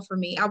drama for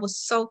me. I was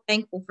so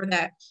thankful for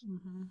that.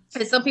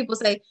 And some people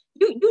say,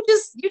 you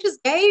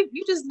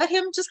just let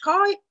him just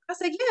call you. I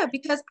said, yeah,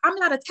 because I'm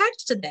not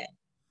attached to that.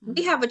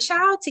 We have a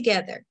child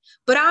together,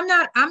 but I'm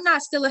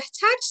not still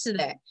attached to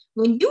that.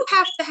 When you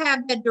have to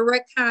have that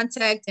direct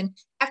contact and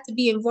have to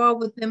be involved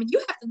with them, you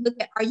have to look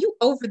at, are you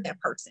over that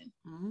person?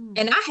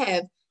 And I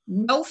have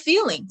no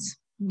feelings,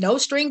 no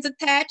strings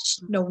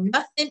attached, no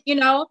nothing,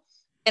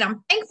 And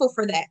I'm thankful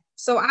for that.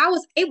 So I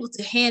was able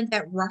to hand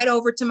that right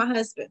over to my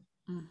husband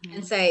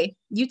and say,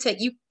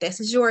 this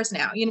is yours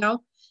now,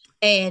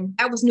 And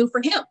that was new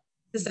for him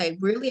to say,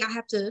 really, I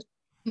have to,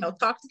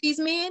 talk to these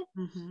men.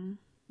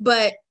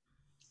 But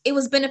it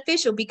was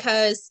beneficial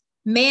because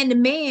man to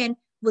man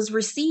was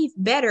received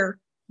better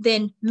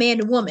than man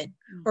to woman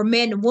or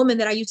man to woman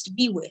that I used to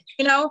be with.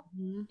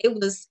 It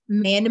was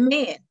man to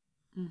man.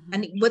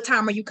 And what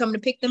time are you coming to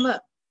pick them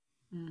up?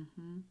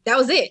 That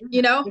was it,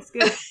 It's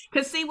good.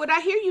 Because see, what I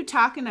hear you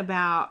talking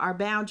about are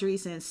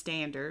boundaries and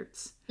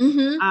standards.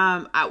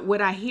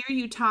 What I hear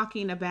you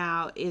talking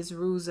about is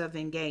rules of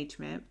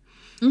engagement.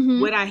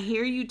 What I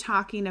hear you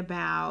talking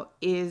about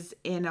is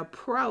an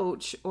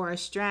approach or a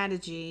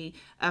strategy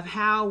of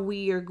how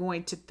we are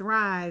going to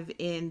thrive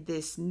in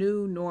this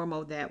new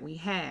normal that we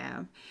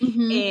have.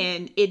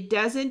 And it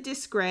doesn't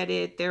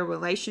discredit their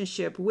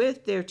relationship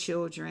with their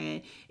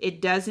children.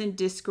 It doesn't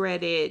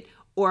discredit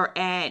or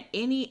add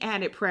any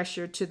added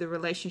pressure to the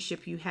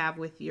relationship you have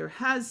with your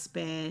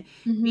husband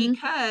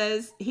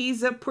because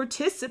he's a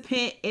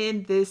participant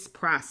in this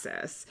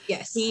process.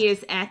 Yes. He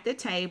is at the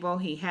table.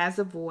 He has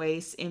a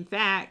voice. In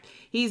fact,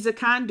 he's a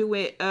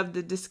conduit of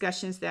the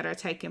discussions that are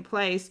taking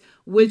place,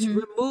 which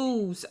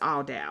removes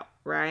all doubt.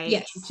 Right?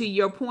 Yes. To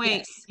your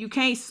point, you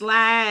can't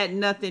slide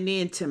nothing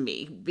into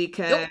me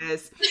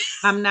because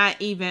I'm not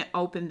even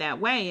open that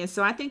way. And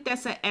so I think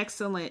that's an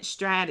excellent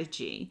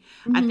strategy.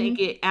 I think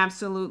it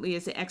absolutely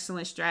is an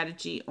excellent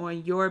strategy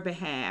on your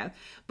behalf.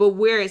 But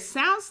where it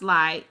sounds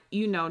like,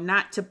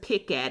 not to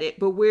pick at it,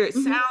 but where it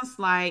sounds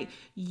like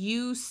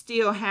you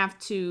still have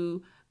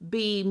to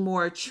be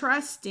more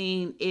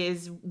trusting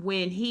is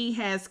when he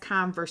has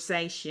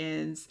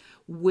conversations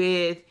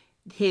with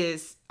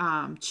his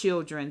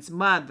children's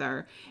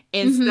mother.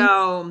 And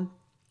so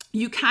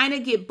you kind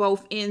of get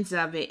both ends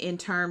of it in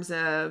terms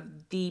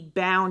of the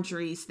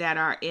boundaries that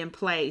are in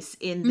place,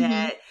 in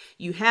that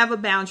you have a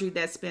boundary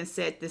that's been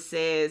set that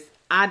says,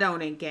 I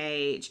don't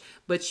engage,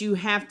 but you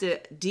have to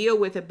deal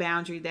with a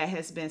boundary that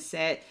has been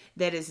set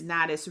that is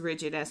not as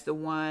rigid as the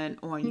one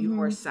on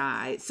your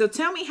side. So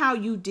tell me how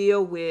you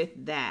deal with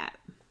that.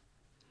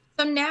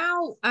 So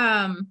now,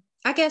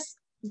 I guess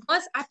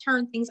once I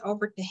turn things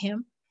over to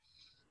him,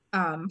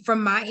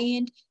 from my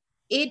end,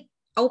 it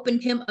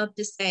opened him up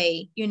to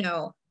say,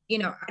 I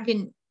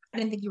didn't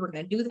think you were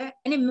going to do that.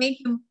 And it made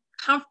him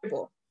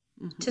comfortable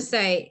to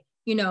say,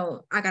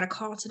 I got a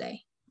call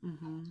today.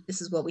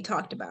 This is what we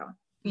talked about,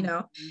 and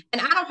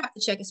I don't have to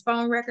check his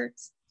phone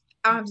records.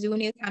 I don't have to do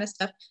any of that kind of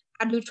stuff.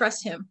 I do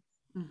trust him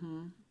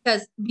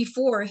because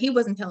before he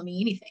wasn't telling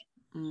me anything,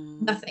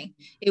 nothing.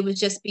 It would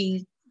just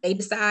be, they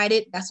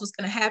decided that's what's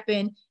going to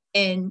happen.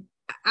 And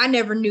I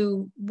never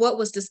knew what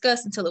was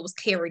discussed until it was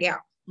carried out.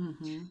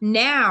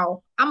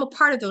 Now I'm a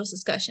part of those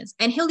discussions,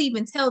 and he'll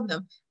even tell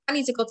them, I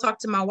need to go talk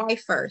to my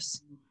wife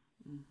first,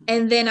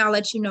 and then I'll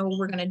let you know what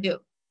we're going to do.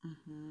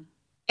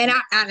 And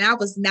I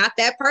was not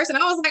that person. I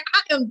was like,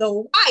 I am the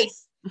wife.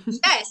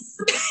 Yes.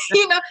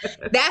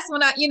 That's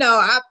when I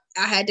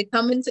had to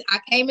I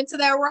came into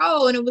that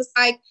role, and it was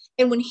like,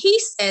 and when he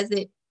says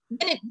it,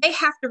 then they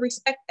have to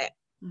respect that.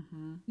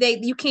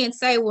 You can't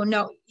say, well,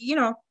 no,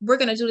 we're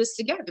going to do this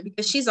together,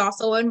 because she's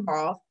also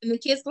involved in the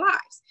kids'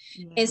 lives.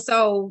 And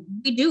so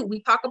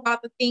we talk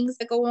about the things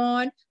that go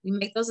on, we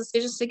make those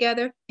decisions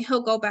together, and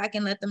he'll go back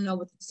and let them know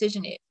what the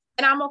decision is.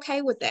 And I'm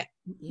okay with that.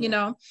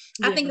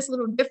 I think it's a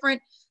little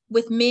different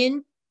with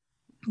men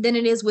than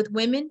it is with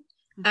women.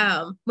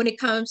 When it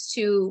comes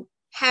to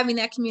having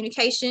that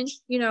communication,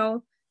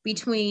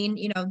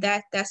 between,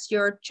 that's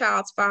your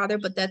child's father,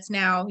 but that's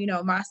now,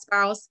 my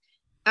spouse.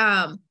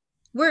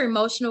 We're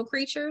emotional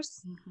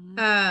creatures,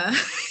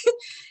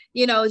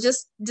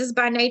 just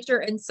by nature.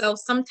 And so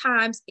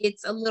sometimes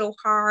it's a little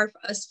hard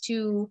for us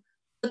to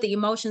put the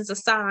emotions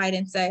aside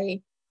and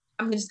say,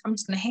 I'm just going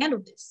to handle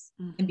this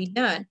and be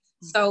done.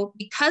 So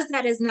because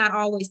that is not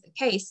always the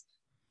case,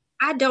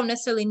 I don't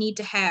necessarily need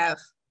to have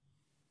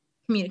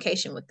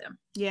communication with them.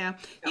 Yeah,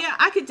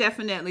 I could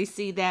definitely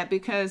see that,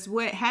 because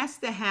what has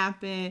to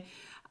happen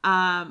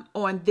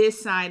on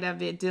this side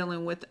of it,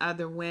 dealing with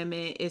other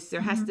women, is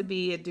there has to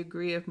be a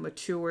degree of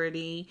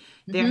maturity.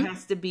 There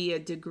has to be a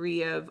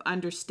degree of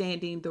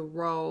understanding the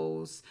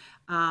roles,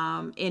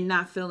 and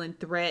not feeling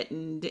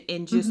threatened,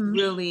 and just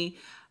really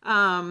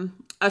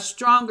a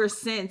stronger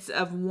sense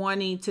of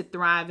wanting to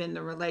thrive in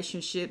the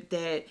relationship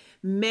that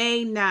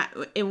may not,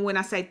 and when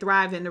I say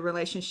thrive in the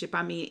relationship,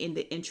 I mean in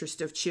the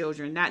interest of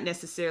children, not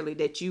necessarily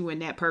that you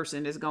and that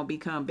person is going to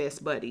become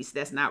best buddies.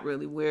 That's not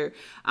really where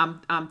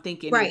I'm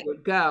thinking it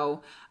would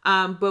go.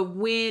 But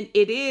when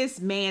it is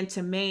man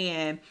to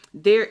man,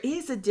 there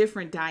is a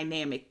different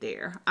dynamic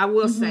there. I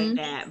will say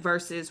that,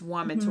 versus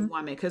woman to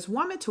woman, because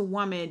woman to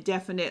woman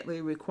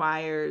definitely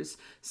requires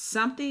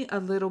something a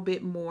little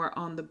bit more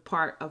on the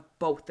part of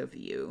both of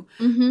you.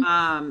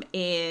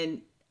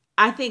 And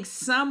I think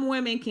some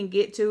women can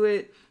get to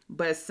it,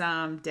 but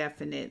some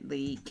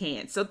definitely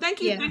can't. So thank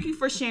you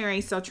for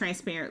sharing so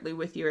transparently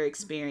with your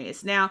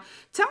experience. Now,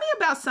 tell me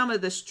about some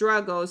of the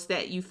struggles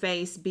that you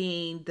face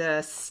being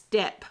the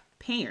step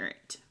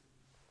parent.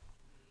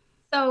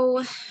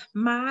 So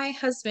my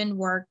husband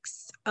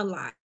works a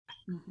lot.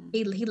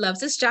 Mm-hmm. He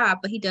loves his job,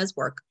 but he does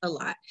work a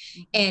lot.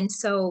 Mm-hmm. And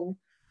so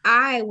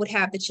I would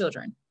have the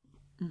children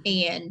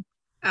Mm-hmm.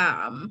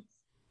 and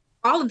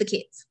all of the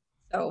kids.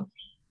 So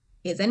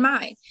his and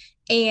mine.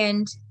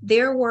 And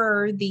there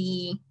were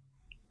the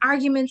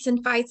arguments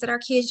and fights that our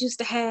kids used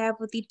to have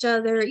with each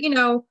other. You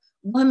know,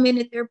 one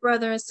minute they're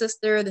brother and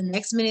sister, the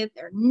next minute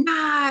they're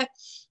not.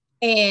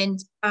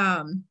 And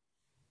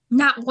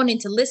not wanting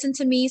to listen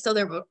to me.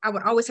 So I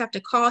would always have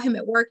to call him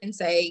at work and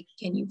say,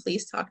 "Can you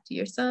please talk to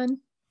your son?"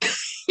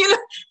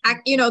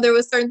 There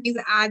was certain things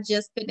that I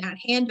just could not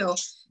handle.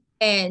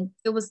 And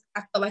I felt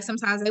like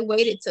sometimes they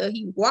waited till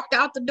he walked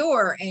out the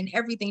door and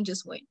everything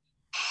just went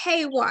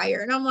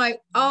haywire. And I'm like,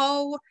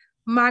 oh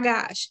my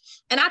gosh.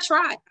 And I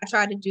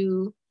tried to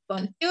do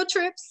fun field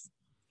trips,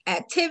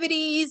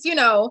 activities,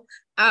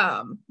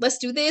 let's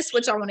do this,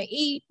 which I want to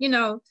eat,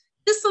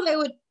 just so they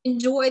would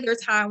enjoy their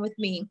time with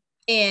me.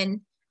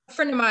 And a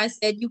friend of mine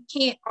said, you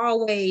can't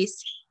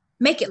always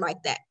make it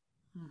like that.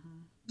 Mm-hmm.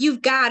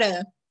 You've got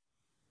to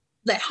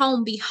let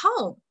home be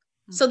home,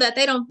 mm-hmm. so that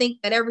they don't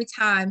think that every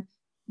time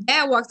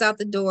dad walks out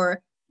the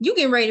door, you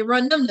getting ready to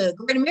run them to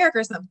Great America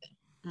or something.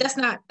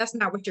 Mm-hmm. That's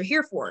not what you're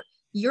here for.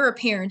 You're a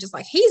parent just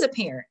like he's a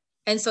parent.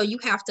 And so you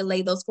have to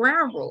lay those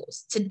ground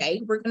rules.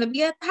 Today, we're going to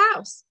be at the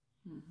house.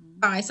 Mm-hmm.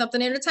 Find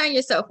something to entertain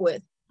yourself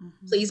with.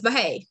 Mm-hmm. Please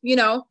behave.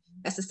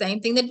 That's the same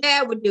thing that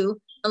dad would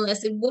do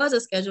unless it was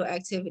a scheduled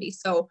activity.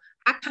 So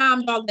I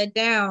calmed all that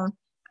down.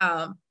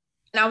 And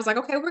I was like,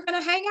 okay, we're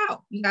going to hang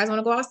out. You guys want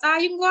to go outside?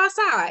 You can go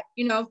outside.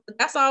 But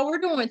that's all we're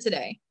doing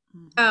today.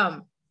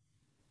 Mm-hmm.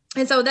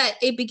 And so that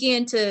it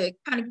began to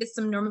kind of get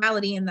some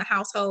normality in the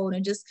household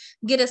and just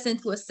get us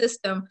into a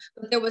system.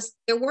 But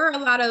there were a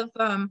lot of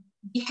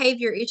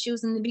behavior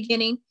issues in the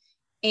beginning,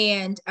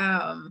 and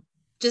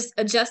just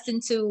adjusting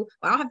to,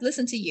 well, I don't have to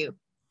listen to you.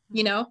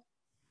 You're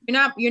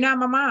not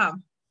my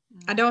mom.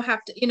 I don't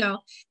have to,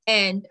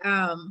 and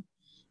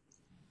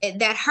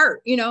that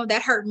hurt,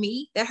 that hurt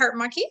me, that hurt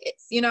my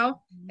kids,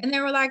 and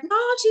they were like, no,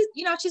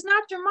 she's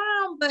not your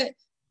mom, but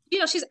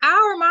she's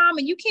our mom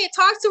and you can't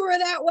talk to her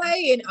that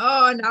way.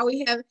 And now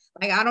we have,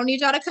 like, I don't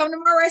need y'all to come to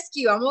my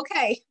rescue. I'm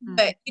okay. Mm-hmm.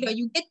 But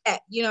you get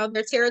that,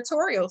 they're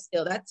territorial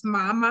still. That's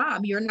my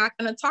mom. You're not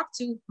going to talk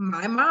to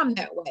my mom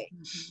that way.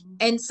 Mm-hmm.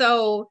 And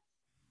so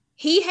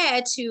he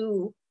had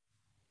to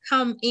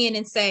come in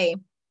and say,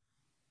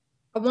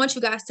 I want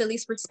you guys to at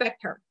least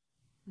respect her.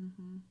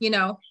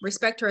 Mm-hmm.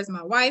 Respect her as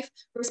my wife,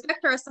 respect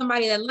her as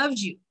somebody that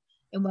loves you.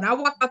 And when I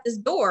walk out this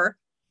door,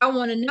 I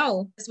want to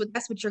know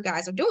that's what your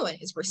guys are doing,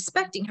 is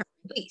respecting her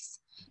at least.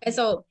 And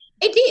so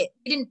it did.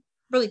 It didn't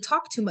really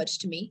talk too much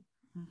to me,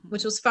 mm-hmm.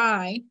 which was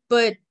fine.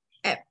 But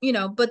it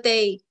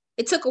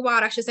took a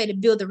while, I should say, to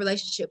build the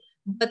relationship.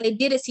 But they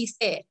did as he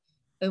said.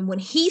 And when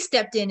he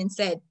stepped in and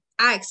said,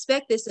 I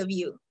expect this of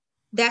you,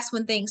 that's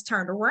when things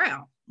turned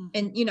around. Mm-hmm.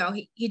 And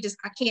he just,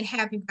 I can't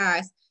have you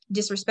guys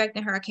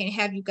disrespecting her. I can't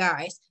have you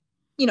guys,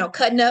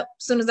 cutting up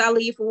as soon as I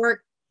leave for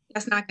work.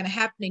 That's not going to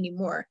happen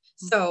anymore.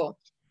 Mm-hmm. So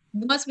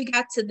once we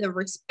got to the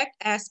respect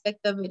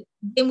aspect of it,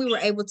 then we were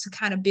able to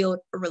kind of build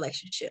a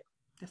relationship.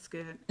 That's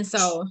good. And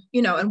so,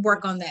 and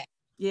work on that.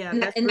 Yeah.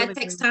 And that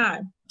takes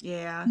time.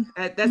 Yeah.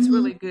 That's mm-hmm.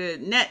 really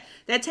good. And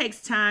that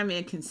takes time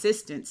and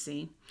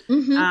consistency.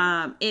 Mm-hmm.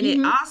 And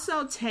mm-hmm. it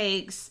also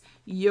takes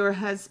your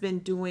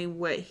husband doing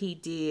what he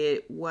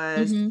did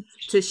was mm-hmm.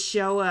 to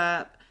show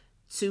up,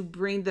 to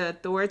bring the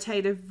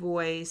authoritative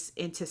voice,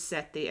 and to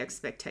set the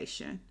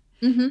expectation.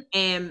 Mm-hmm.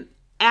 And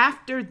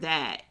after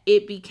that,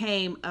 it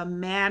became a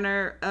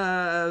manner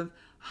of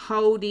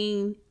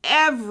holding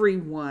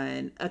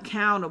everyone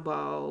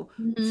accountable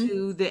mm-hmm.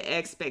 to the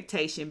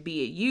expectation,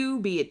 be it you,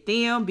 be it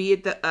them, be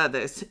it the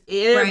others.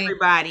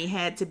 Everybody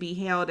had to be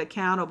held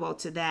accountable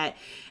to that.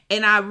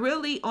 And I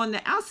really, on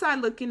the outside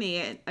looking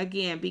in,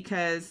 again,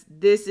 because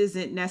this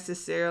isn't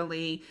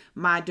necessarily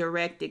my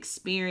direct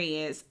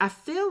experience, I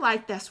feel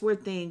like that's where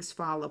things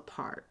fall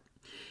apart.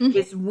 Mm-hmm.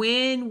 It's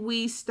when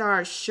we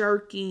start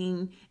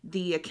shirking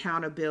the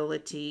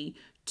accountability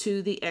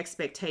to the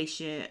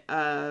expectation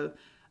of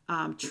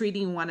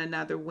treating one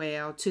another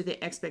well, to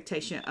the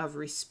expectation of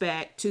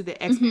respect, to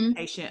the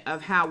expectation mm-hmm.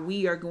 of how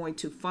we are going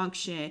to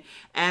function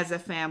as a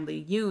family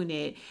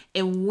unit.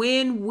 And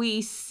when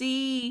we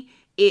see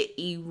it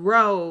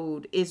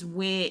erode is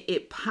when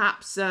it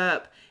pops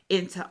up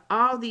into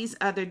all these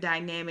other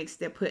dynamics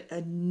that put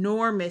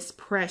enormous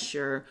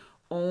pressure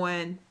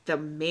on the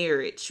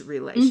marriage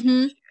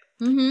relationship.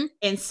 Mm-hmm. Mm-hmm.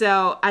 And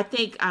so I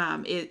think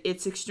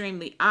it's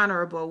extremely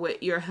honorable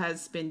what your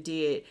husband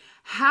did.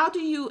 How do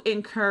you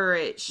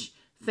encourage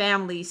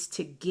families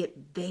to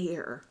get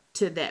there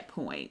to that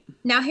point?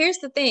 Now, here's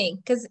the thing,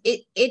 because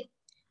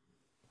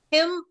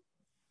him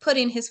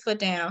putting his foot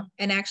down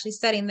and actually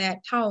setting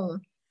that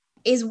tone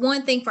is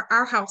one thing for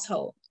our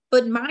household.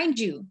 But mind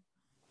you,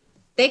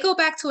 they go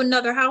back to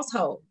another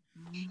household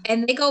mm-hmm.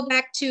 and they go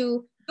back to,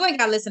 you ain't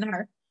got to listen to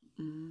her.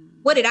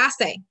 Mm-hmm. What did I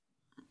say?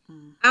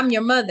 Mm-hmm. I'm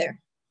your mother.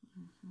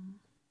 Mm-hmm.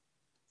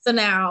 So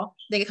now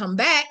they come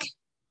back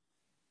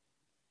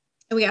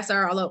and we got to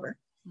start all over.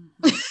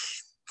 Mm-hmm.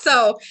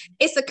 So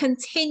it's a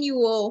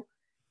continual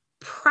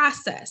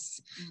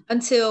process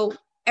until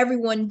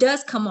everyone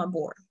does come on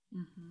board.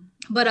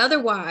 But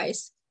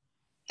otherwise,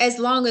 as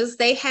long as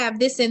they have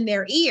this in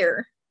their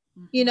ear,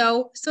 you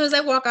know, as soon as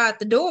they walk out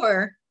the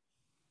door,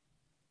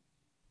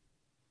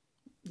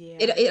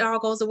 it all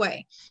goes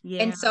away.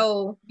 And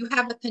so you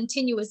have a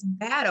continuous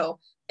battle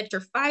that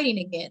you're fighting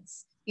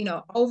against, you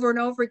know, over and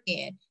over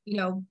again. You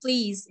know,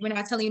 please, we're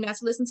not telling you not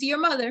to listen to your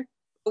mother,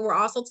 but we're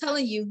also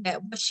telling you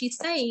that what she's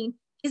saying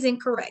is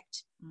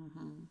incorrect.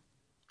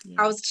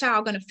 How is the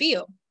child going to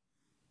feel?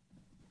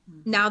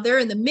 Now they're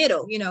in the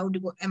middle, you know,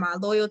 am I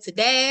loyal to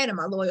dad? Am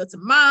I loyal to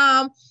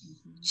mom?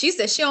 She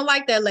said she don't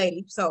like that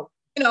lady. So,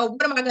 you know,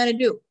 what am I going to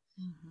do?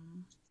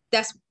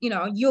 That's, you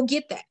know, you'll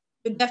get that.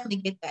 You'll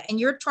definitely get that. And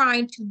you're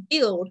trying to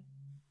build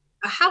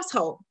a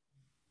household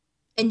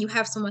and you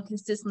have someone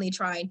consistently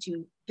trying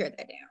to tear that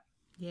down.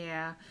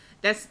 Yeah,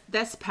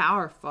 that's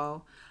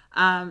powerful.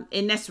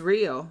 And that's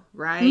real,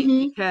 right?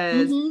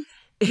 Because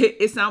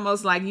it's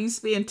almost like you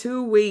spend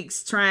 2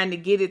 weeks trying to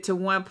get it to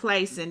one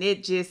place and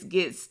it just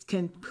gets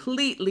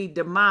completely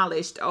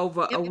demolished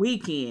over a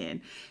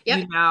weekend,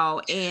 you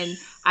know. And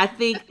I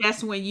think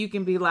that's when you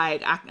can be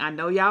like, I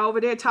know y'all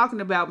over there talking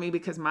about me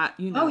because my,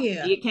 you know,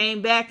 it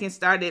came back and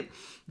started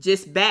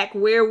just back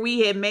where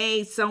we had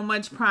made so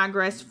much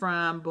progress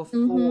from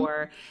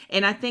before.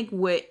 And I think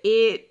what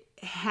it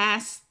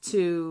has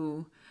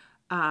to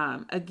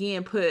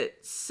again put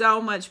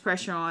so much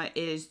pressure on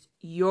is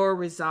your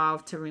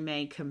resolve to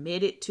remain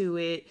committed to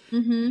it,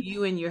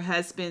 you and your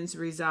husband's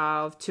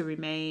resolve to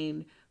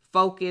remain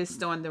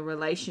focused on the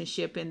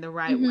relationship in the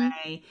right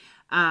way.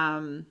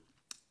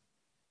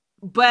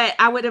 But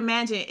I would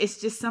imagine it's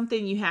just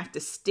something you have to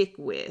stick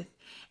with.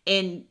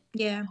 And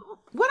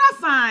what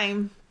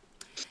I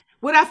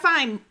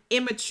find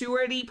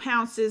immaturity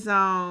pounces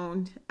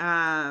on,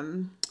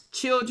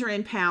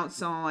 children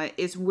pounce on,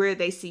 is where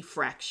they see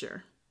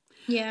fracture.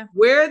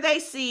 Where they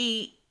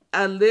see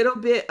a little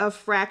bit of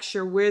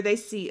fracture, where they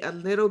see a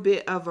little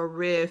bit of a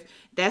rift,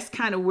 that's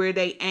kind of where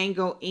they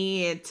angle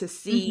in to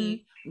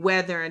see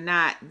whether or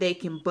not they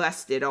can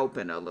bust it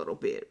open a little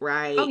bit,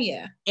 right?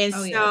 And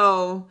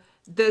so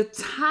the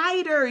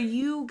tighter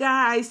you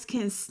guys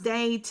can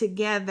stay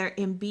together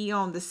and be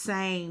on the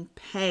same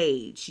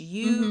page,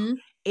 you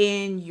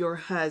and your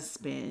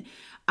husband,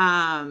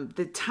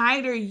 the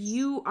tighter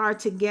you are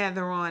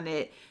together on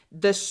it,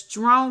 the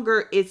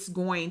stronger it's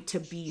going to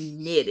be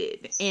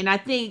knitted. And I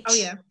think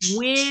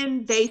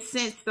when they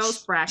sense those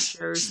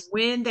fractures,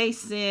 when they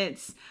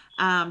sense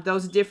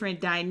those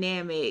different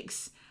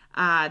dynamics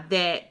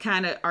that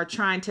kind of are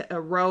trying to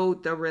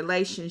erode the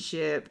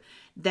relationship,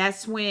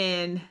 that's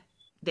when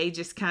they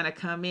just kind of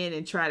come in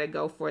and try to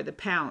go for the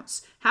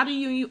pounce. How do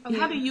you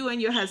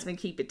and your husband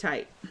keep it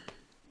tight?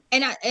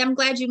 And I'm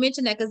glad you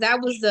mentioned that, because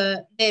that was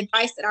the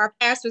advice that our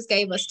pastors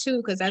gave us too.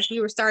 Because as we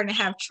were starting to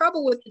have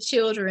trouble with the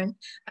children,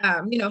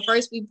 you know,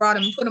 first we brought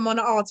them, put them on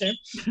the altar,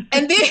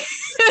 and then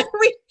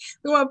we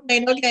weren't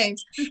playing no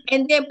games.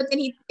 And then, but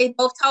then they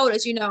both told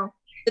us, you know,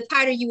 the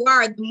tighter you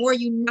are, the more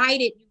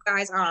united you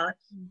guys are.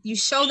 You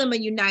show them a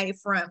united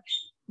front.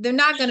 They're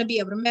not going to be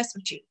able to mess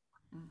with you.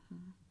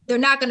 They're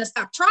not going to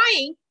stop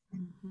trying,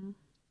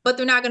 but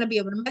they're not going to be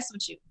able to mess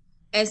with you.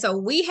 And so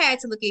we had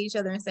to look at each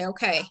other and say,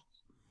 okay,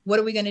 what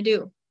are we going to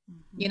do?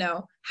 You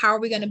know, how are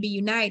we going to be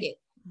united?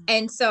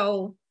 And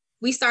so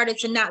we started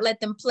to not let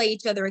them play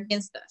each other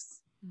against us,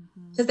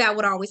 because that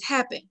would always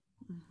happen.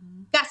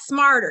 Got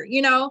smarter,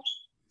 you know,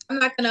 I'm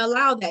not going to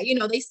allow that. You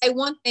know, they say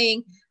one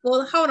thing,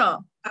 well, hold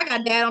on, I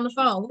got dad on the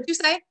phone. What'd you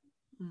say?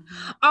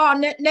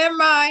 Oh, never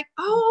mind.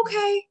 Oh,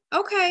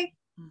 okay.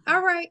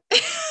 All right.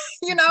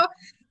 You know,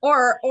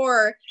 or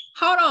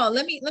hold on,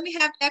 let me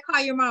have dad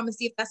call your mom and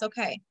see if that's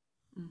okay.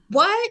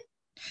 What?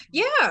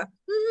 Yeah.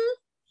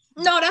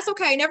 No, that's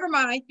okay. Never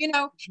mind. You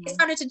know, it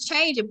started to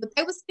change it, but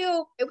it would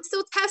still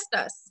test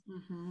us.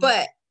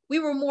 But we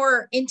were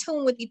more in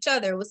tune with each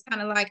other. It was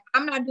kind of like,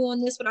 I'm not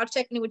doing this without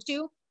checking it with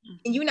you,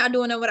 and you're not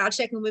doing it without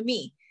checking with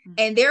me.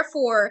 And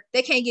therefore,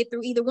 they can't get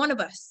through either one of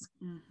us.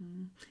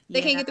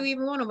 They can't get through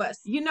either one of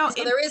us. You know,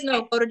 so there is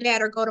no go to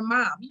dad or go to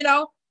mom. You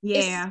know,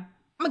 I'm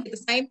gonna get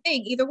the same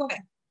thing either way.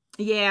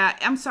 Yeah,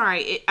 I'm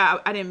sorry. I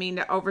didn't mean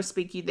to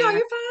overspeak you there. No,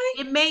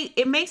 you're fine.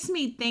 It makes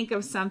me think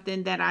of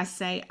something that I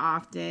say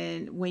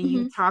often when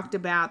you talked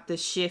about the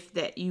shift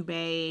that you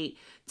made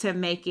to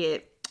make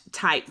it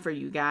tight for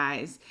you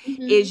guys,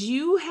 is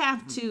you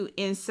have to,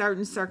 in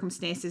certain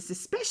circumstances,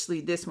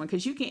 especially this one,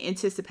 because you can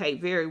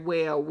anticipate very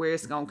well where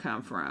it's going to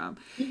come from.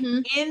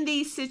 In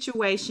these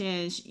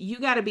situations, you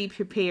got to be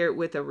prepared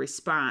with a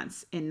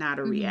response and not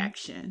a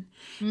reaction.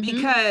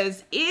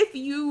 Because if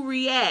you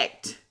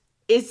react,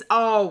 it's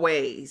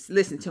always,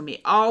 listen to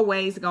me,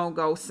 always gonna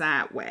go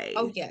sideways.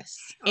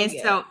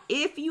 So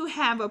if you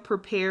have a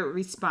prepared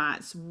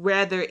response,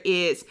 whether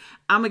it's,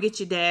 I'm gonna get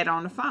your dad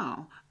on the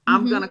phone,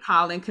 I'm gonna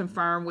call and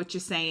confirm what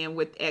you're saying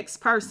with X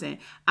person,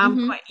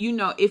 I'm going, you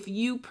know, if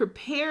you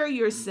prepare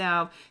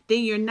yourself,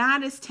 then you're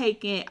not as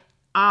taken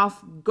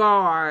off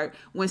guard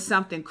when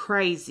something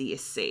crazy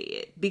is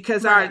said,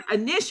 because Right. our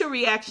initial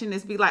reaction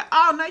is be like,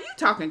 oh no, you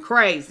talking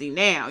crazy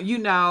now,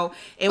 But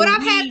and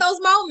I've had we those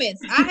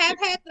moments. I have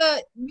had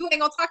the you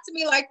ain't gonna talk to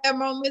me like that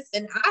moments.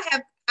 And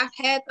I've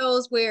had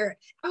those where,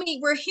 I mean,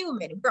 we're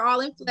human. We're all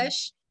in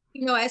flesh.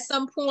 At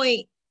some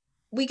point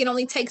we can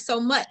only take so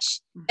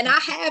much. And I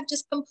have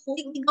just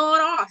completely gone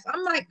off.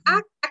 I'm like,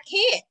 I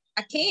can't.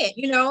 I can't,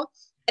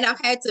 and I've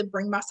had to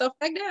bring myself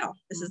back down.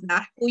 This is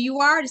not who you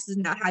are. This is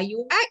not how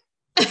you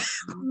act.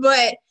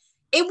 But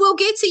it will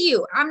get to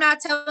you. I'm not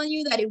telling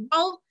you that it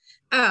won't.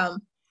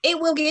 It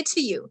will get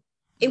to you.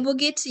 It will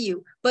get to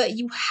you. But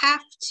you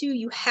have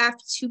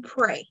to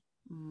pray.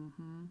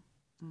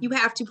 You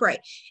have to pray.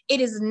 It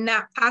is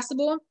not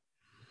possible.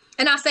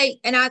 And I say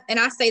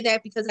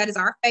that because that is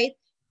our faith.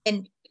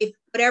 And if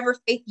whatever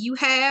faith you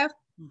have,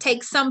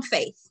 take some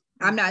faith.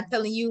 I'm not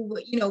telling you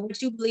what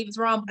you believe is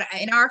wrong, but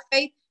in our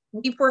faith,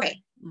 we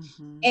pray.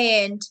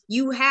 And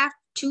you have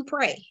to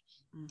pray.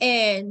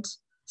 And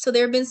so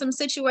there have been some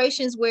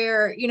situations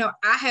where,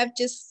 it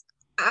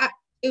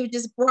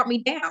just brought me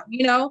down,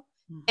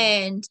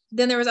 and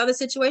then there was other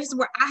situations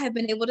where I have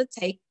been able to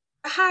take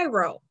the high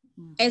road.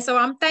 And so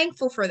I'm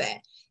thankful for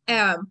that.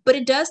 But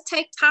it does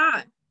take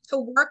time to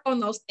work on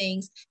those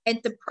things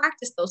and to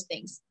practice those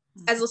things.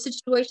 As those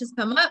situations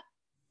come up,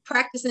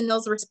 practicing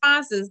those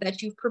responses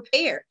that you've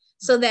prepared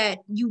so that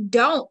you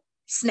don't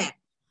snap.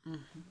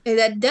 And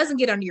that doesn't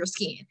get under your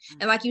skin.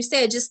 And like you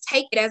said, just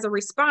take it as a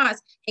response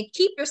and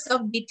keep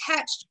yourself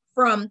detached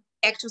from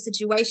the actual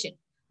situation,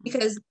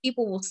 because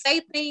people will say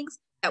things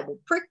that will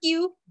prick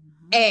you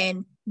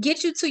and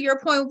get you to your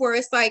point where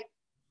it's like,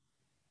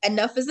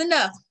 enough is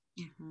enough.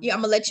 Yeah,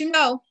 I'm gonna let you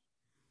know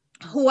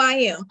who I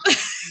am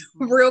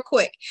real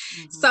quick.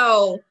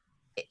 So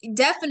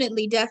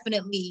definitely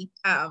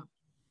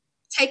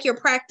take your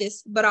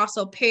practice, but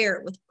also pair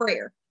it with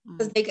prayer,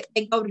 because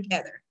they go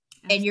together.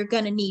 And you're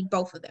going to need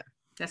both of them.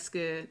 That's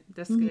good.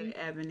 That's good,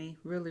 Ebony.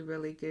 Really,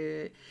 really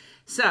good.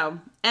 So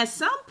at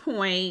some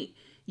point,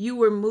 you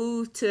were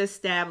moved to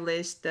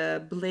establish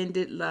the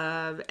Blended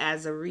Love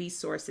as a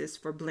resources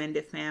for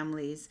blended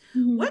families.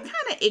 What kind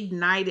of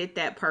ignited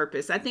that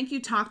purpose? I think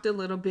you talked a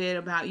little bit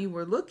about you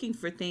were looking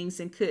for things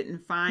and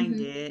couldn't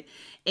find it.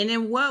 And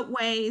in what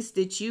ways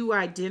did you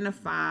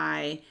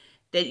identify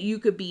that you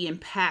could be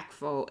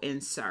impactful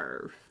and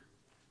serve?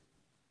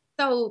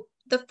 So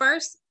the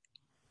first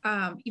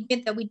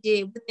event that we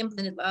did within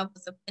Blended Love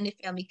was a Blended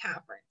Family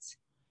Conference.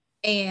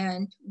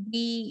 And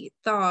we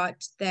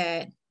thought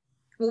that,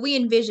 we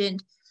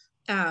envisioned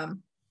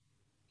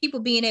people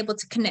being able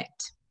to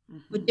connect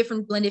with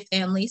different blended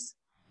families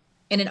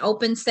in an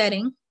open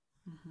setting.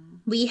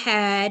 We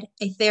had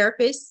a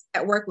therapist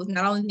that worked with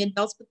not only the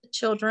adults but the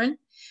children.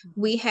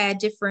 We had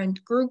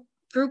different group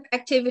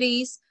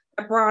activities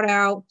that brought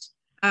out.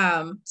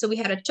 So we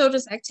had a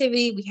children's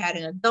activity, we had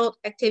an adult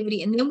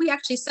activity, and then we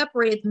actually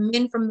separated the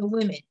men from the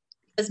women,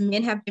 because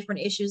men have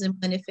different issues in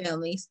blended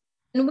families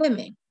than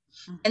women.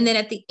 And then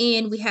at the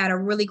end, we had a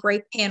really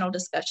great panel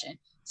discussion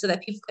so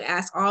that people could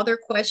ask all their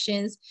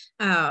questions,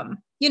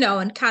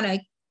 and kind of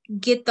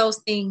get those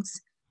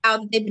things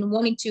out that they've been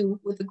wanting to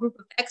with a group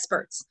of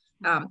experts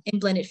in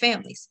blended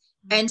families.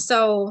 And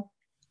so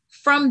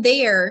from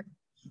there,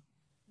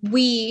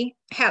 we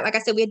had, like I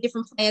said, we had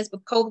different plans,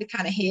 but COVID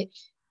kind of hit.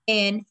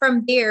 And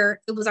from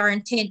there, it was our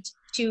intent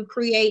to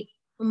create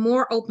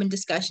more open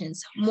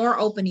discussions, more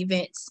open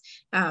events,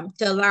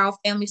 to allow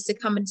families to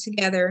come in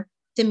together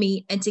to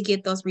meet and to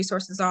get those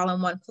resources all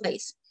in one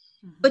place.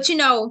 But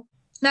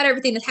not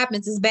everything that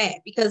happens is bad,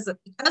 because of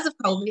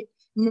COVID.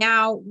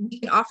 Now we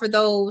can offer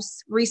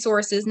those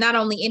resources not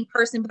only in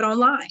person but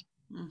online.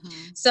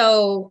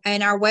 So,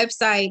 and our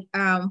website,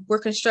 we're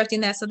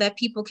constructing that so that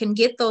people can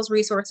get those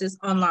resources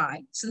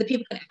online, so that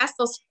people can ask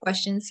those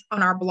questions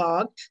on our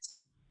blog.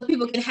 So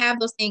people can have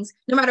those things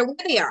no matter where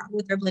they are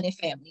with their blended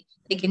family.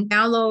 They can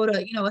download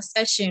a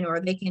session, or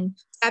they can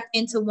tap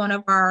into one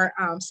of our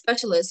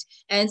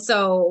specialists. And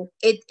so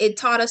it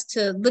taught us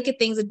to look at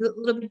things a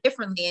little bit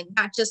differently, and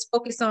not just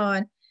focus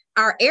on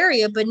our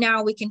area, but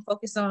now we can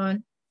focus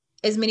on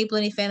as many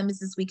blended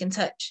families as we can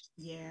touch.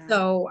 Yeah.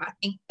 So I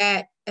think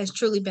that has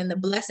truly been the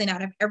blessing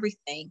out of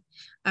everything.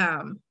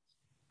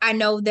 I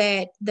know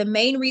that the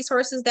main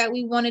resources that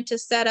we wanted to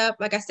set up,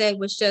 like I said,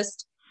 was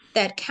just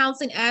that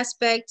counseling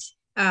aspect,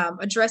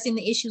 addressing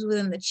the issues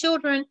within the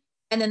children,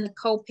 and then the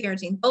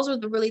co-parenting. Those are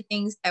the really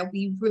things that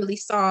we really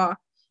saw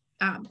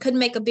could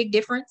make a big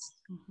difference.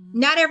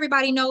 Not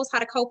everybody knows how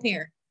to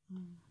co-parent.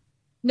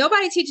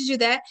 Nobody teaches you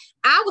that.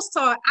 I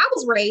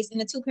was raised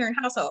in a 2-parent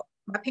household.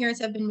 My parents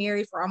have been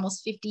married for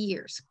almost 50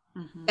 years.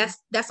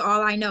 That's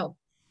all I know.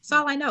 That's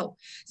all I know.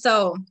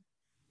 So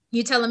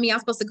you telling me I'm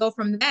supposed to go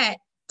from that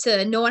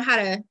to knowing how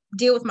to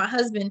deal with my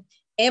husband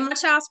and my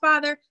child's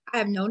father? I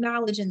have no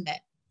knowledge in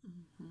that.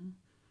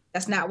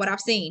 That's not what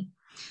I've seen.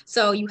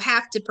 So you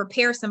have to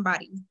prepare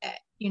somebody with that.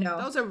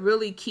 Those are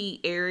really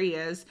key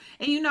areas.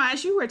 And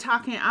as you were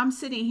talking, I'm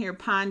sitting here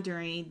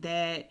pondering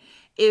that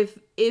if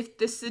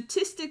the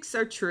statistics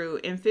are true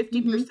and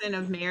 50%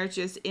 of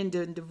marriages end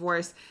in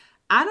divorce,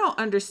 I don't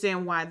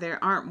understand why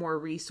there aren't more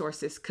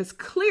resources, because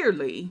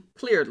clearly,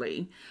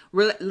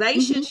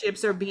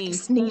 relationships are being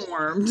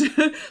formed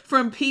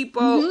from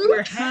people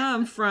who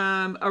come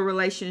from a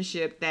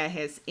relationship that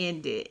has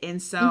ended.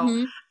 And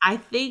so I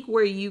think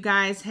where you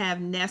guys have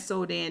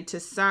nestled in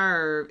to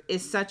serve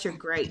is such a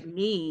great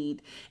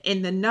need.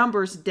 And the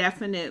numbers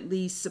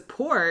definitely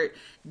support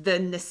the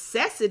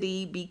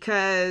necessity,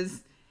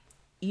 because,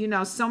 you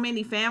know, so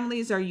many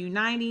families are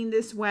uniting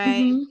this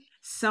way.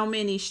 So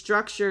many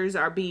structures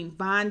are being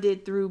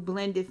bonded through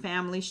blended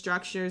family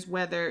structures,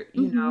 whether,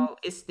 you know,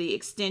 it's the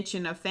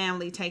extension of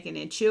family taking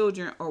in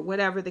children or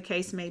whatever the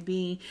case may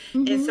be.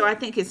 And so I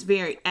think it's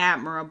very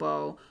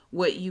admirable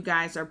what you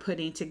guys are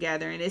putting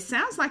together. And it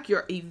sounds like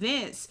your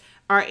events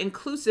are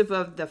inclusive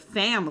of the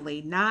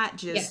family, not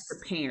just the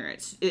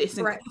parents. It's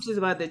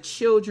inclusive of the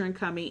children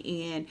coming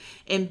in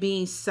and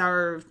being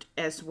served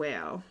as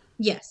well.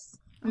 Yes.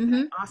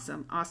 Okay,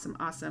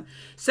 awesome.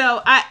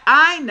 So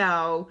I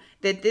know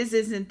that this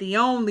isn't the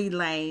only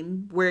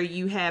lane where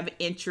you have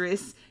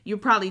interests. You're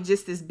probably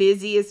just as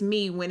busy as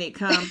me when it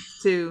comes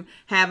to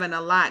having a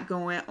lot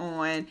going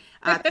on.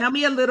 Tell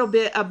me a little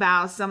bit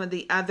about some of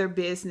the other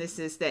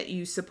businesses that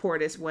you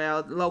support as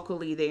well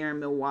locally there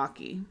in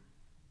Milwaukee.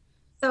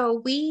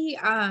 So we,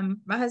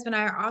 my husband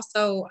and I are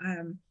also,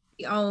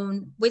 we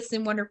own Wits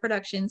and Wonder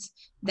Productions.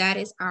 That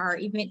is our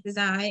event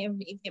design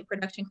and event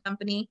production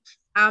company.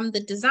 I'm the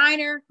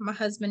designer. My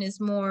husband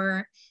is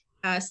more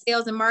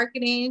sales and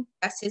marketing.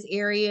 That's his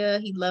area.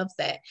 He loves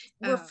that.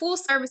 We're a full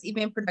service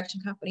event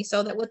production company.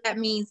 So that what that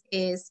means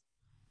is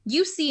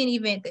you see an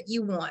event that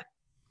you want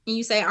and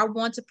you say, I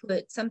want to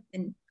put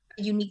something,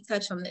 a unique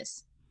touch on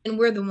this. And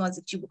we're the ones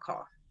that you would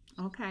call.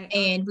 Okay.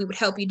 And we would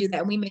help you do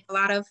that. We make a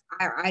lot of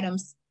our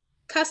items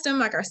custom,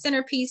 like our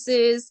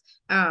centerpieces,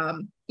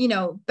 you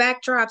know,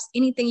 backdrops,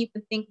 anything you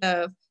can think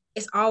of.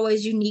 It's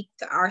always unique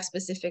to our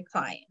specific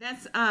client.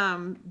 That's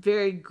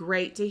very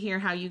great to hear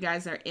how you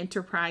guys are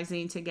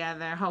enterprising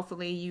together.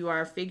 Hopefully you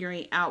are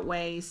figuring out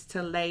ways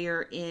to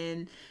layer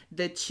in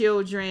the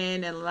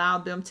children and allow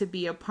them to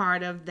be a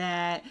part of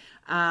that.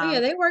 Yeah,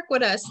 they work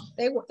with us.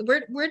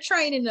 We're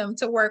training them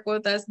to work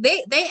with us.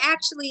 They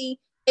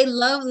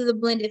love the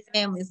blended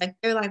families. Like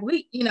they're like,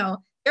 we, you know,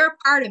 they're a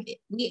part of it.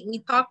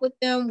 We talk with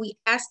them. We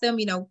ask them,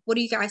 you know, what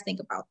do you guys think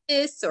about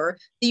this? Or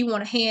do you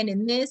want a hand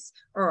in this?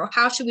 Or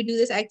how should we do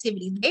this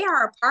activity? They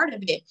are a part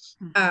of it,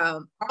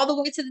 all the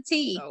way to the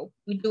T. So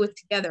we do it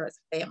together as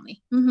a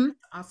family.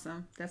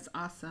 Awesome. That's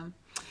awesome.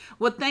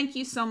 Well, thank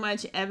you so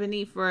much,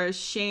 Ebony, for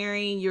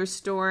sharing your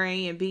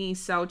story and being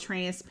so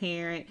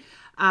transparent.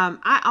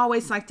 I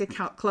always like to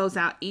close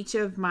out each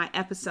of my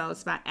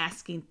episodes by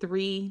asking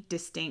 3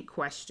 distinct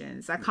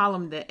questions. I call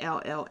them the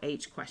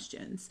LLH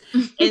questions.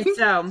 And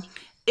so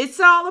it's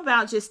all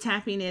about just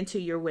tapping into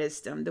your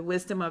wisdom, the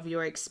wisdom of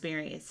your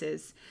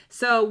experiences.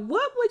 So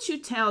what would you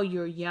tell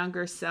your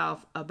younger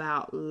self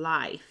about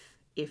life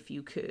if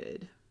you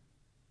could?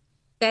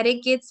 That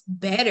it gets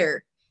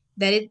better.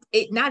 That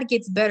it not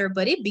gets better,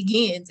 but it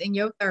begins in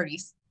your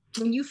 30s.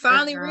 When you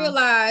finally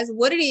realize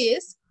what it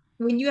is,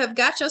 when you have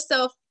got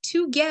yourself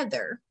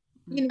together,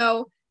 you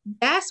know,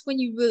 that's when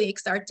you really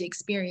start to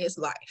experience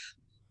life.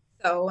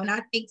 So, and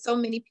I think so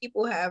many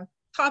people have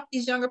taught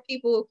these younger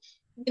people,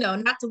 you know,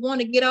 not to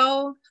want to get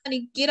old.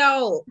 Honey, get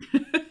old.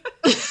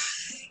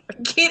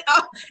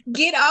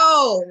 Get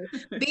old.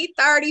 Be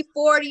 30,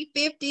 40,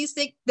 50,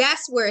 60.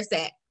 That's where it's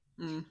at.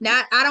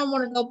 Not, I don't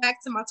want to go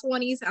back to my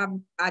 20s.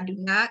 I do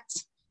not.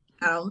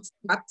 I don't.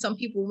 Some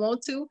people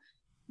want to.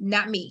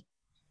 Not me.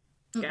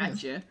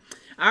 Gotcha.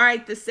 All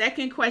right. The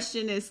second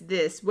question is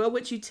this. What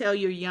would you tell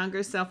your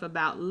younger self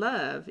about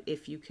love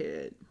if you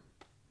could?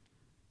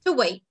 To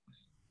wait.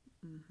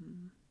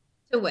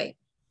 To wait.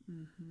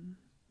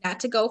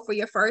 Not to go for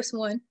your first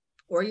one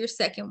or your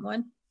second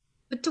one,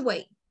 but to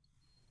wait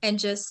and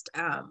just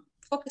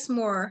focus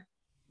more.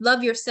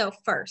 Love yourself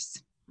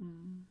first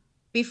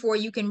before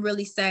you can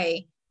really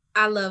say,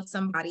 I love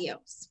somebody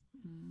else.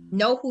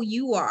 Know who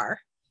you are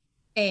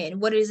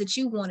and what it is that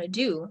you want to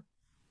do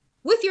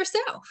with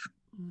yourself.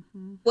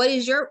 What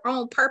is your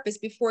own purpose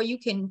before you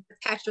can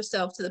attach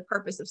yourself to the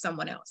purpose of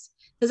someone else?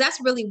 Because that's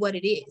really what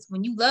it is.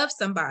 When you love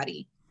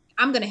somebody,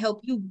 I'm going to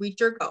help you reach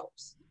your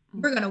goals.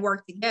 We're going to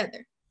work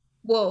together.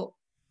 Well,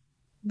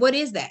 what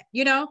is that?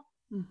 You know,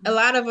 a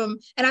lot of them.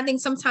 And I think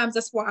sometimes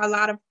that's why a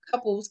lot of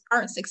couples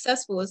aren't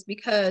successful, is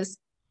because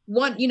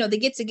one, you know, they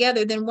get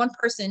together, then one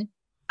person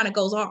kind of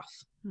goes off.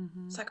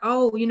 It's like,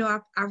 oh, you know,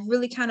 I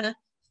really kind of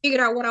figured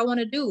out what I want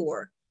to do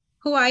or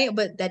who I am,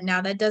 but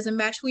that doesn't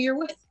match who you're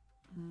with.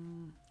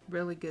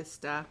 Really good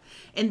stuff.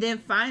 And then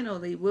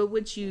finally, what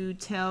would you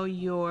tell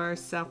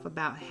yourself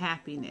about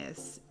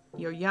happiness,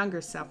 your younger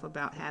self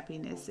about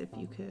happiness, if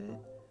you could?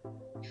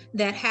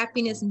 That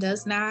happiness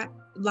does not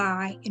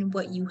lie in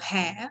what you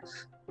have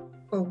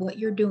or what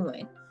you're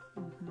doing.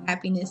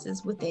 Happiness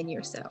is within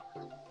yourself.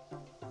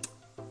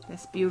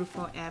 That's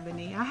beautiful,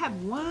 Ebony. I have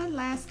one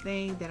last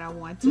thing that I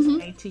want to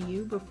say to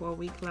you before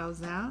we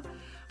close out.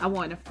 I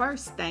want to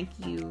first thank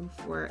you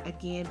for,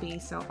 again,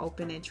 being so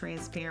open and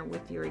transparent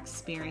with your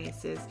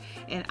experiences.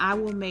 And I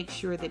will make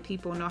sure that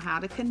people know how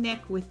to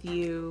connect with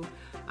you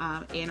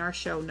in our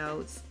show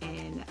notes,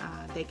 and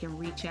they can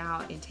reach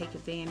out and take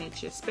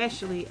advantage,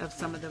 especially of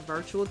some of the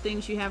virtual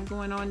things you have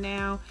going on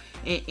now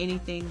and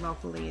anything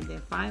locally. And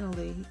then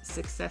finally,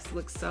 success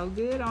looks so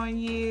good on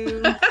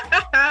you.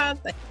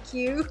 Thank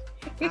you.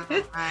 All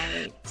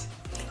right.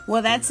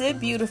 Well, that's it,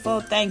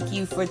 beautiful. Thank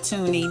you for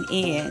tuning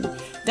in.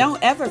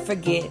 Don't ever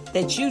forget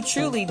that you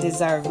truly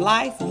deserve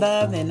life,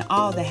 love, and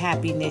all the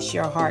happiness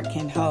your heart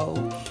can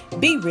hold.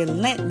 Be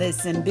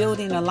relentless in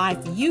building a life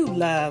you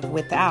love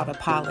without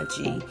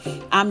apology.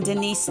 I'm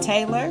Denise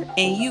Taylor,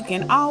 and you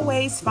can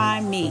always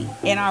find me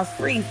in our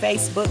free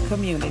Facebook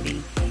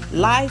community.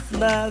 Life,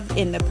 love,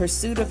 in the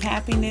pursuit of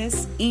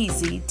happiness,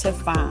 easy to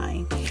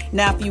find.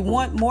 Now, if you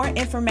want more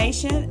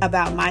information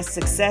about my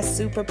success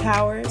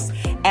superpowers,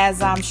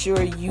 as I'm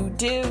sure you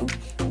do,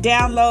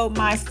 download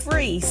my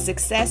free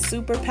Success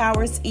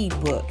Superpowers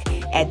ebook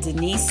at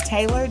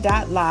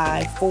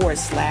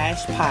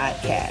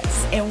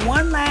denisetaylor.live/podcast. And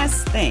one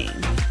last thing,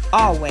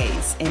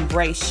 always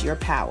embrace your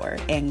power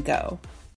and go.